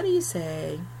now what do you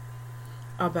say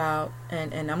about,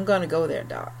 and I'm going to go there,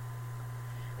 Doc.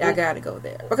 I got to go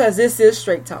there. Because this is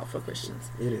straight talk for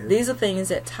Christians. It is. These are things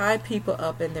that tie people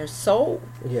up in their soul.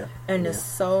 Yeah. And yeah. the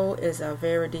soul is a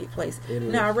very deep place. It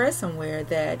Now, I is. read somewhere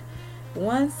that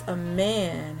once a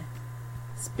man's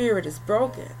spirit is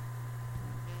broken,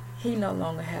 he no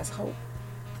longer has hope.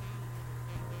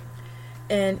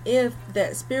 And if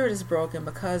that spirit is broken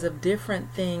because of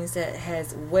different things that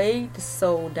has weighed the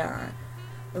soul down,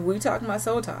 we talking about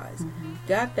soul ties,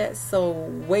 got that soul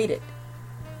weighted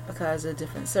because of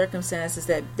different circumstances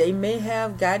that they may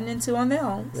have gotten into on their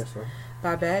own That's right.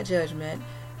 by bad judgment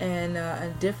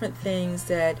and different things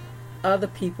that other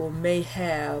people may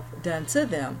have done to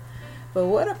them. But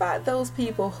what about those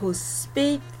people who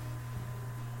speak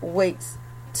weights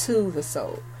to the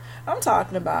soul? I'm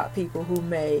talking about people who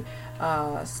may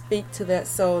speak to that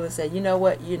soul and say, you know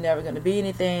what, you're never going to be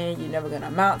anything, you're never going to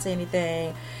amount to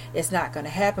anything, it's not going to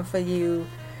happen for you.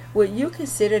 Would you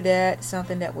consider that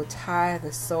something that would tie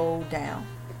the soul down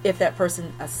if that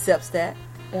person accepts that?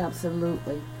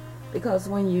 Absolutely. Because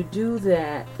when you do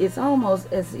that, it's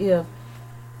almost as if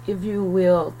you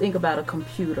will think about a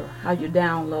computer, how you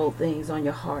download things on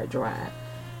your hard drive.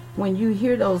 When you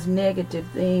hear those negative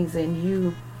things and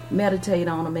you meditate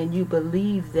on them and you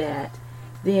believe that,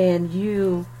 then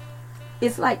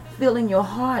it's like filling your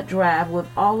hard drive with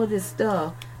all of this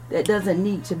stuff that doesn't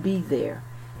need to be there.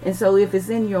 And so if it's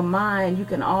in your mind, you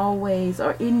can always,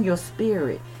 or in your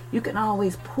spirit, you can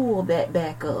always pull that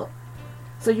back up.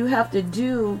 So you have to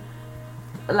do,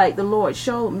 like the Lord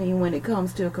showed me when it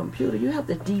comes to a computer, you have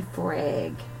to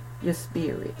defrag your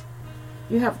spirit.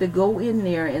 You have to go in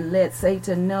there and let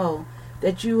Satan know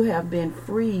that you have been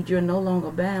freed. You're no longer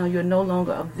bound. You're no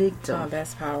longer a victim. Oh,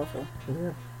 that's powerful.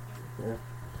 Yeah. Yeah.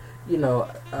 You know,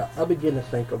 I begin to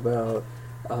think about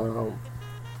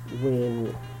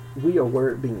when we are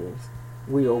word beings,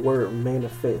 we are word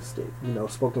manifested, you know,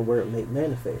 spoken word made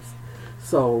manifest.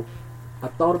 So I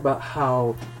thought about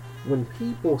how when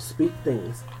people speak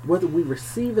things, whether we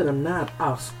receive it or not,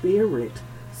 our spirit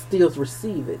still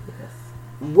receive it.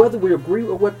 Yes. Whether we agree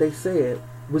with what they said,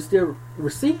 we still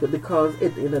receive it, because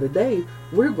at the end of the day,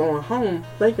 we're going home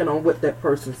thinking on what that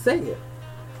person said.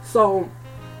 So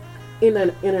in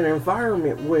an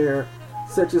environment where,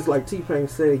 such as like T-Pain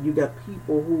said, you got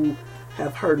people who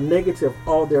have heard negative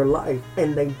all their life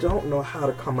and they don't know how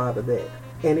to come out of that.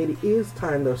 And it is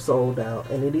tying their soul down,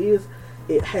 and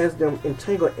it has them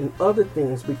entangled in other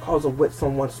things because of what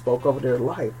someone spoke over their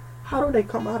life. How do they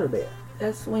come out of that?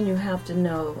 That's when you have to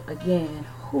know, again,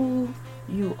 who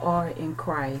you are in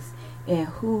Christ and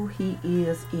who He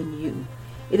is in you.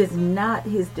 It is not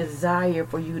His desire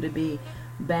for you to be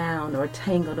bound or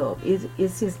tangled up.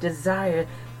 It's His desire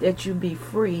that you be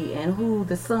free, and who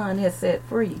the Son has set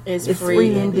free It's is free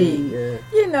free indeed. Yeah.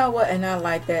 You know what? And I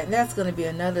like that. And that's going to be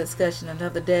another discussion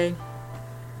another day.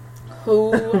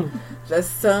 Who the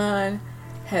Son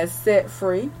has set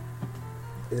free.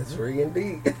 It's free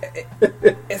indeed.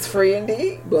 It's free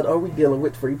indeed. But are we dealing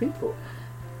with free people?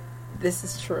 This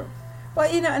is true.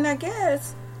 Well, you know, and I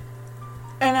guess,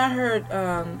 and I heard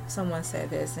someone say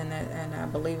this, and I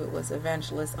believe it was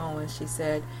Evangelist Owen. She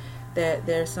said that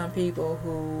there's some people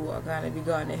who are going to be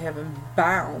going to heaven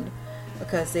bound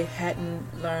because they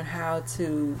hadn't learned how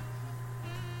to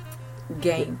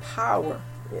gain power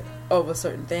over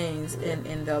certain things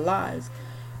in their lives,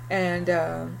 and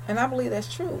I believe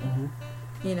that's true. Mm-hmm.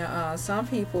 You know, some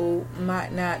people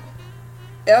might not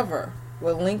ever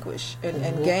relinquish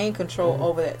and gain control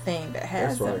over that thing that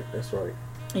has them. That's right.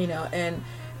 You know,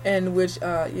 and which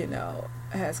you know,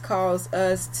 has caused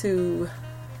us to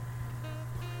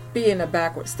be in a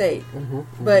backward state.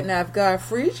 But now, if God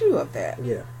frees you of that,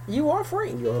 you are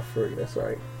free. You are free. That's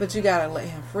right. But you gotta let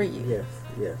Him free you.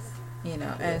 Yes. You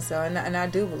know, and so and I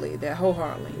do believe that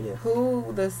wholeheartedly. Yes.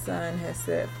 Who the Son has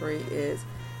set free is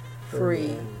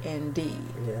free indeed.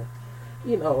 Yeah.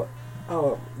 You know,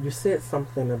 you said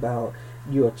something about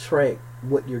you attract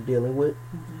what you're dealing with,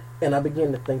 and I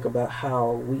begin to think about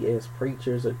how we as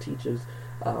preachers or teachers,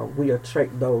 we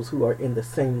attract those who are in the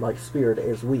same like spirit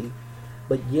as we.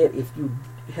 But yet, if you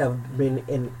have been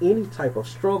in any type of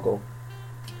struggle,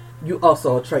 you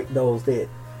also attract those that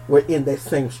were in that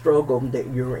same struggle that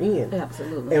you're in.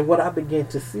 Absolutely. And what I begin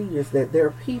to see is that there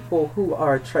are people who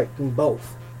are attracting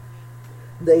both.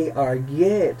 They are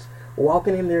yet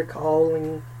walking in their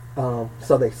calling,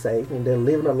 so they say, and they're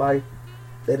living a life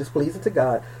that is pleasing to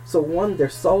God. So one, their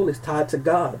soul is tied to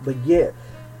God, but yet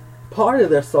part of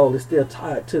their soul is still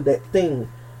tied to that thing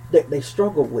that they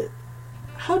struggle with.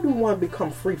 How do one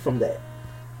become free from that?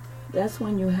 That's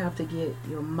when you have to get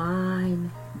your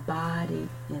mind, body,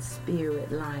 and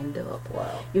spirit lined up.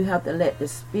 Wow. You have to let the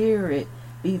spirit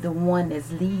be the one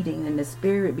that's leading, and the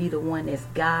spirit be the one that's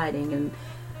guiding. And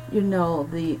you know,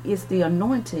 it's the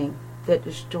anointing that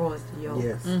destroys the yoke.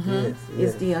 Yes, Mhm.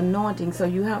 It's the anointing. So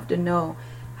you have to know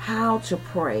how to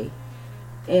pray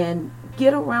and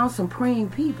get around some praying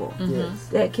people Yes.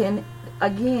 that can,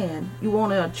 again, you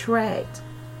want to attract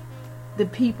the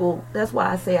people. That's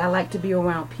why I say I like to be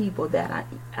around people that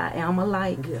I am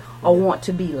alike Yeah. or want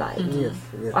to be like. Yes,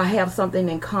 yes. Or have something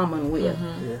in common with.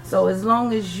 Yes. So as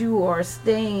long as you are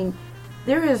staying,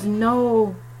 there is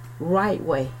no right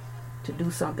way to do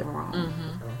something wrong.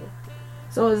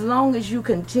 So as long as you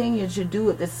continue to do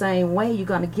it the same way, you're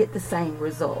going to get the same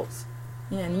results.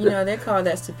 Yeah, and you know, they call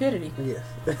that stupidity. Yes.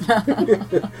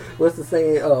 What's the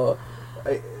saying?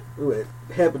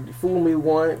 Fool me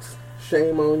once,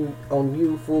 shame on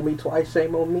you. Fool me twice,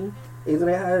 shame on me. Isn't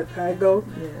that how it goes?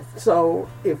 Yes. So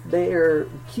if they're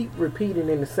keep repeating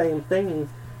in the same things,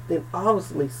 then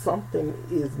obviously something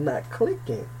is not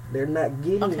clicking. They're not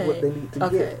getting what they need to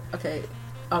get. Okay.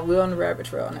 We're on the rabbit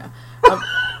trail now.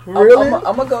 Really?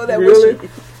 I'm gonna go there Really? with you.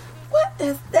 What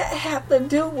does that have to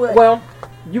do with? Well,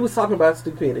 you was talking about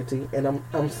stupidity, and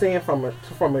I'm saying from a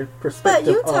perspective. But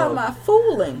you talking about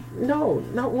fooling. No.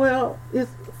 Well, it's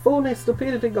fooling and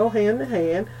stupidity go hand in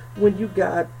hand when you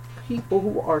got people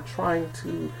who are trying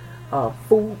to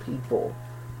fool people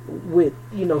with,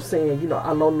 saying,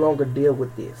 I no longer deal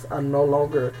with this. I no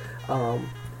longer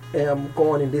am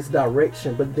going in this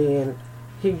direction. But then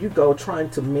here you go trying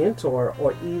to mentor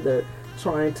or either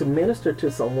trying to minister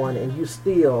to someone, and you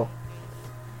still.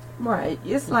 Right.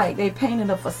 It's like they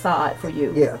painted a facade for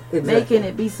you. Yeah, exactly. Making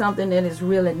it be something that is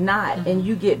really not. And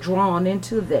you get drawn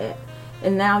into that.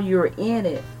 And now you're in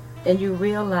it. And you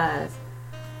realize,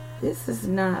 this is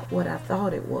not what I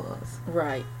thought it was.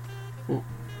 Right.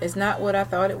 It's not what I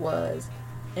thought it was.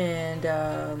 And,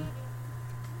 oh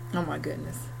my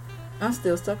goodness. I'm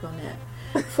still stuck on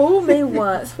that. Fool me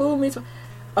once, fool me twice.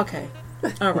 Okay.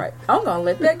 All right. I'm going to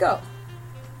let that go.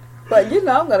 But,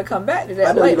 I'm going to come back to that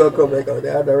I know later. you're going to come back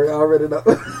on that. I already know.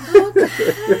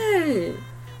 Okay.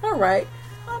 All right.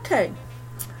 Okay.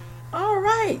 All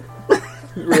right.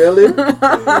 Really?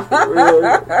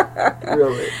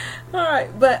 Really? All right.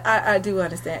 But I do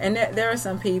understand. And there are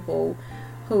some people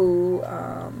who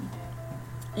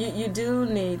you do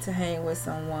need to hang with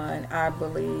someone, I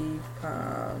believe,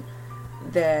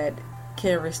 that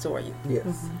can restore you.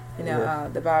 Yes.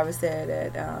 The Bible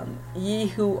said that ye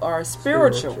who are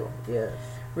spiritual Yes.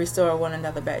 restore one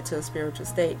another back to a spiritual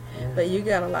state. Yeah. But you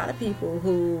got a lot of people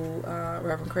who,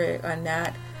 Reverend Craig, are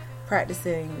not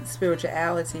practicing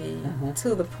spirituality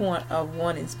to the point of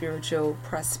wanting spiritual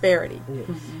prosperity. Yes.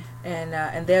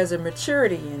 And there's a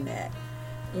maturity in that.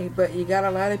 But you got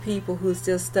a lot of people who are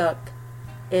still stuck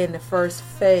in the first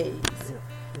phase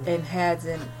and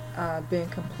hasn't been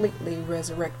completely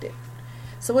resurrected.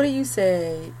 So what do you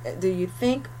say? Do you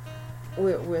think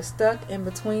we're stuck in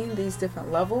between these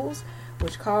different levels,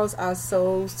 which cause our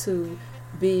souls to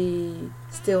be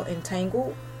still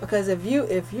entangled? Because if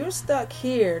you're stuck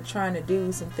here trying to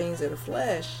do some things of the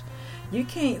flesh, you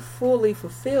can't fully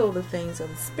fulfill the things of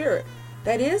the spirit.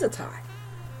 That is a tie.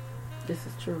 This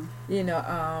is true.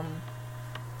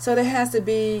 So there has to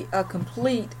be a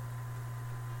complete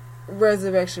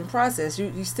resurrection process.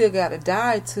 You still got to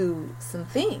die to some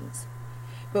things.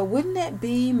 But wouldn't that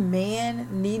be man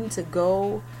needing to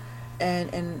go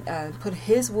and put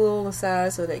his will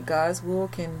aside so that God's will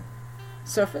can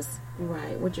surface?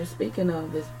 Right. What you're speaking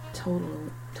of is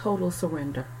total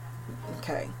surrender.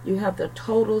 Okay. You have to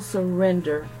total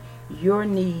surrender your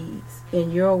needs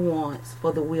and your wants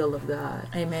for the will of God.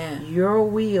 Amen. Your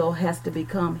will has to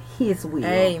become His will.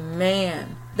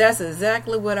 Amen. That's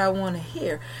exactly what I want to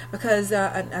hear. Because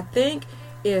I think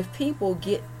if people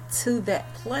get to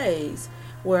that place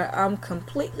where I'm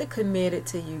completely committed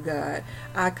to you, God,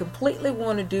 I completely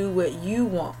want to do what you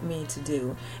want me to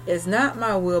do. It's not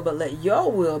my will, but let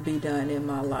your will be done in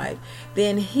my life.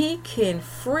 Then He can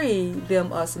free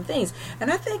them of some things.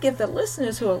 And I think if the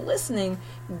listeners who are listening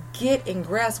get and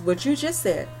grasp what you just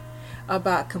said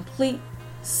about complete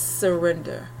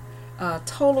surrender,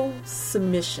 total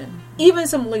submission, even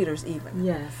some leaders even.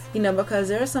 Yes. Because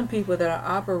there are some people that are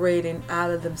operating out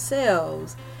of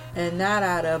themselves and not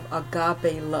out of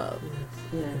agape love.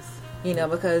 Yes. You know,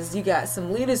 because you got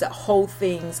some leaders that hold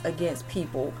things against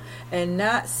people and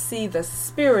not see the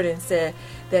spirit and say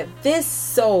that this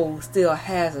soul still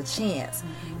has a chance.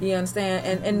 You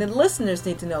understand? And the listeners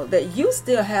need to know that you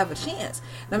still have a chance.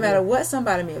 No matter what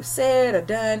somebody may have said or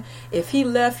done, if he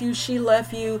left you, she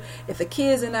left you, if the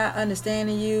kids are not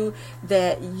understanding you,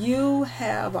 that you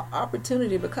have an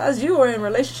opportunity because you are in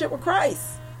relationship with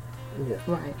Christ. Yeah.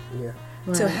 Right. Yeah.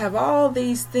 Right. To have all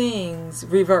these things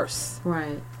reverse.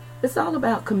 Right. It's all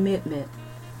about commitment.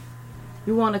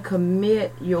 You want to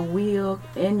commit your will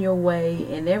and your way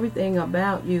and everything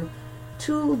about you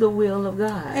to the will of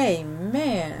God.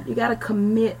 Amen. You got to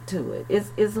commit to it.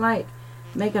 It's like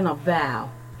making a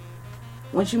vow.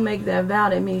 Once you make that vow,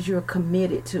 that means you're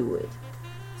committed to it.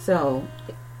 So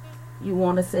you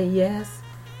want to say yes,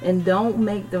 and don't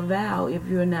make the vow if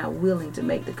you're not willing to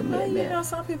make the commitment. Well, you know,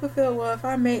 some people feel, well, if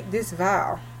I make this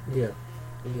vow, Yeah.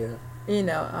 Yeah. you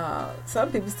know,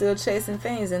 some people still chasing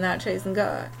things and not chasing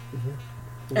God,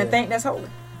 Mm-hmm. and think that's holy.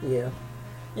 Yeah.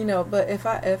 You know, but if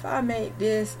I make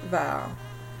this vow,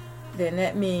 then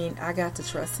that means I got to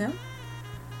trust Him.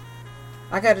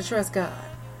 I got to trust God.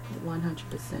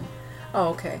 100%. Oh,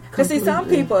 okay. Because see, some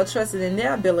Completely. people are trusted in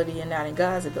their ability and not in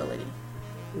God's ability.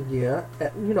 Yeah,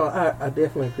 you know, I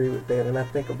definitely agree with that, and I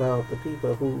think about the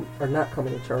people who are not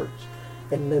coming to church,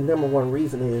 and the number one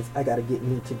reason is I got to get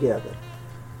me together.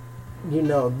 You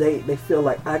know, they feel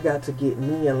like I got to get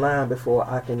me in line before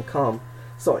I can come.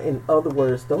 So, in other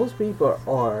words, those people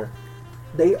are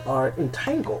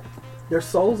entangled. Their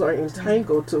souls are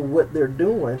entangled to what they're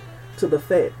doing, to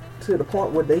the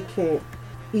point where they can't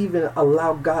even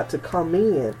allow God to come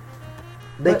in.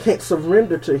 They can't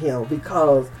surrender to Him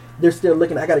because they're still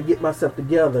looking, I got to get myself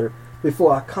together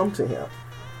before I come to Him.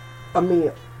 I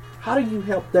mean, how do you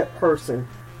help that person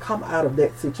come out of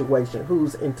that situation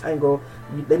who's entangled?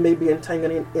 They may be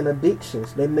entangled in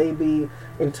addictions. They may be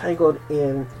entangled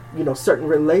in, you know, certain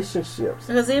relationships.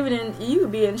 Because you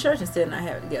could be in church and still not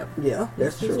have it together. Yeah,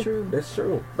 that's This is true. true. That's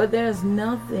true. But there's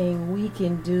nothing we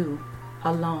can do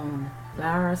alone by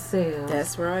ourselves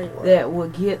That's right. that will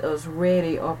get us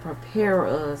ready or prepare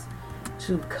us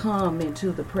to come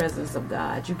into the presence of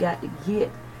God. You got to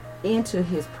get into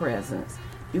His presence.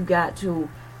 You got to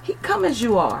come as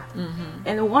you are. Mm-hmm.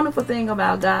 And the wonderful thing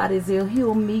about God is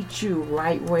He'll meet you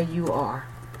right where you are.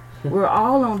 We're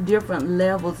all on different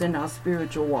levels in our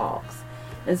spiritual walks.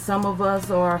 And some of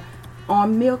us are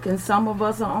on milk and some of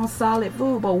us are on solid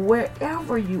food. But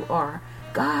wherever you are,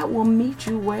 God will meet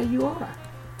you where you are.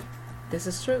 This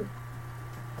is true.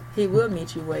 He will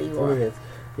meet you where you are. Yes,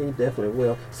 He definitely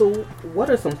will. So, what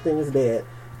are some things that,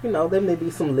 you know, there may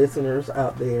be some listeners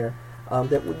out there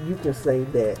that you can say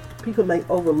that people may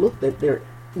overlook that they're,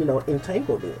 you know,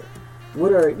 entangled in?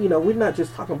 What are, you know, we're not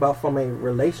just talking about from a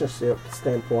relationship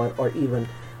standpoint or even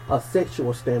a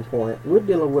sexual standpoint. We're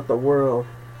dealing with a world,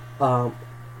 a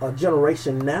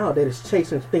generation now that is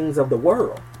chasing things of the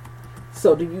world.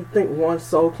 So do you think one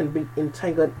soul can be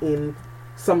entangled in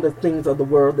some of the things of the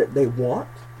world that they want?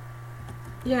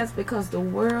 Yes, because the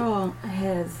world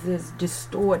has this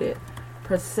distorted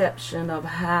perception of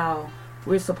how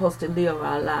we're supposed to live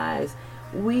our lives.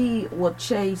 We will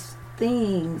chase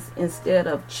things instead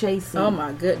of chasing Oh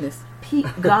my goodness.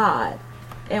 God.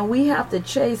 And we have to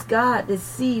chase God to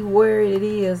see where it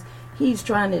is He's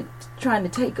trying to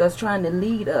take us, trying to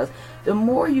lead us. The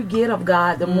more you get of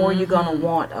God, the more you're going to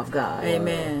want of God.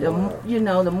 Amen.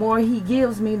 The more He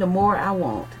gives me, the more I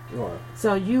want. Right.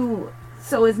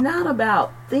 So it's not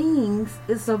about things,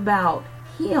 it's about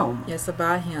Him. It's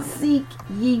about Him. Seek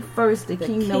ye first the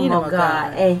kingdom of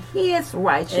God and His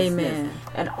righteousness. Amen.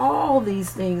 And all these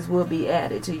things will be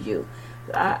added to you.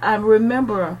 I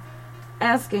remember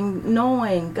asking,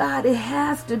 knowing, God, it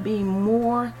has to be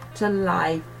more to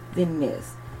life than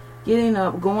this. Getting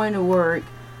up, going to work,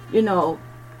 you know,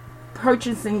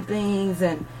 purchasing things.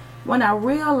 And when I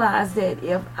realized that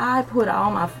if I put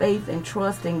all my faith and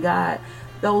trust in God,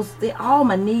 all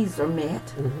my needs are met.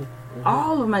 Mm-hmm.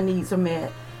 All of my needs are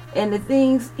met. And the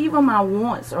things, even my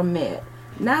wants are met.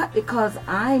 Not because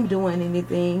I'm doing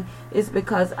anything, it's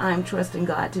because I'm trusting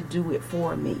God to do it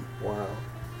for me. Wow.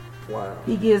 Wow.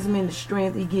 He gives me the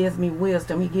strength, He gives me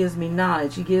wisdom, He gives me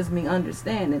knowledge, He gives me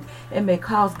understanding. And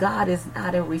because God is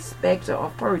not a respecter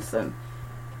of person,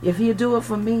 if He'll do it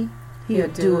for me, He'll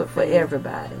do it for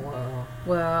everybody. Wow.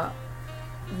 Well,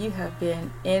 you have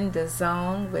been in the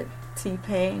zone with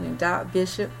T-Pain and Doc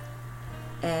Bishop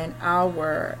and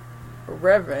our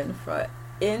Reverend for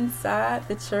Inside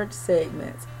the Church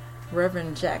segments,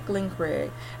 Reverend Jacqueline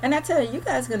Craig. And I tell you, you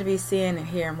guys are going to be seeing and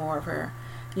hearing more of her.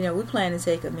 You know, we plan to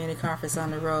take a mini conference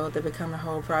on the road, the Become a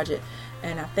Whole project,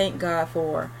 and I thank God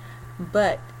for her.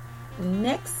 But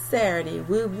next Saturday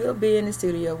we will be in the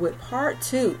studio with part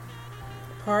two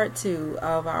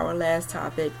of our last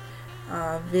topic,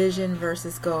 vision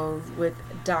versus goals, with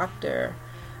Dr.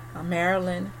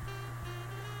 Marilyn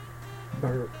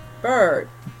Bird.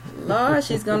 Lord,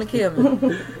 she's gonna kill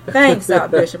me. Thanks,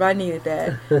 Bishop. I needed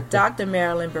that. Dr.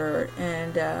 Marilyn Bird,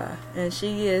 and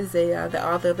she is the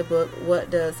author of the book "What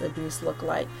Does Abuse Look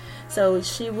Like." So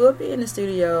she will be in the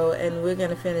studio, and we're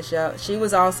gonna finish up. She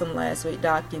was awesome last week,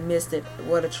 Doc. You missed it.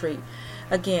 What a treat!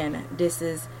 Again, this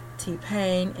is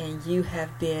T-Pain, and you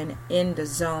have been in the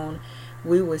zone.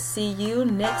 We will see you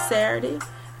next Saturday.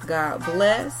 God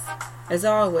bless. As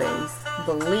always,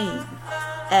 believe,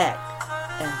 act,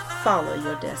 and follow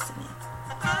your destiny.